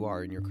where you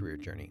are in your career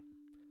journey.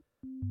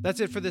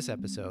 That's it for this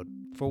episode.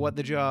 For What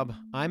the Job,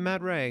 I'm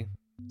Matt Ray.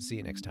 See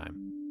you next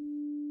time.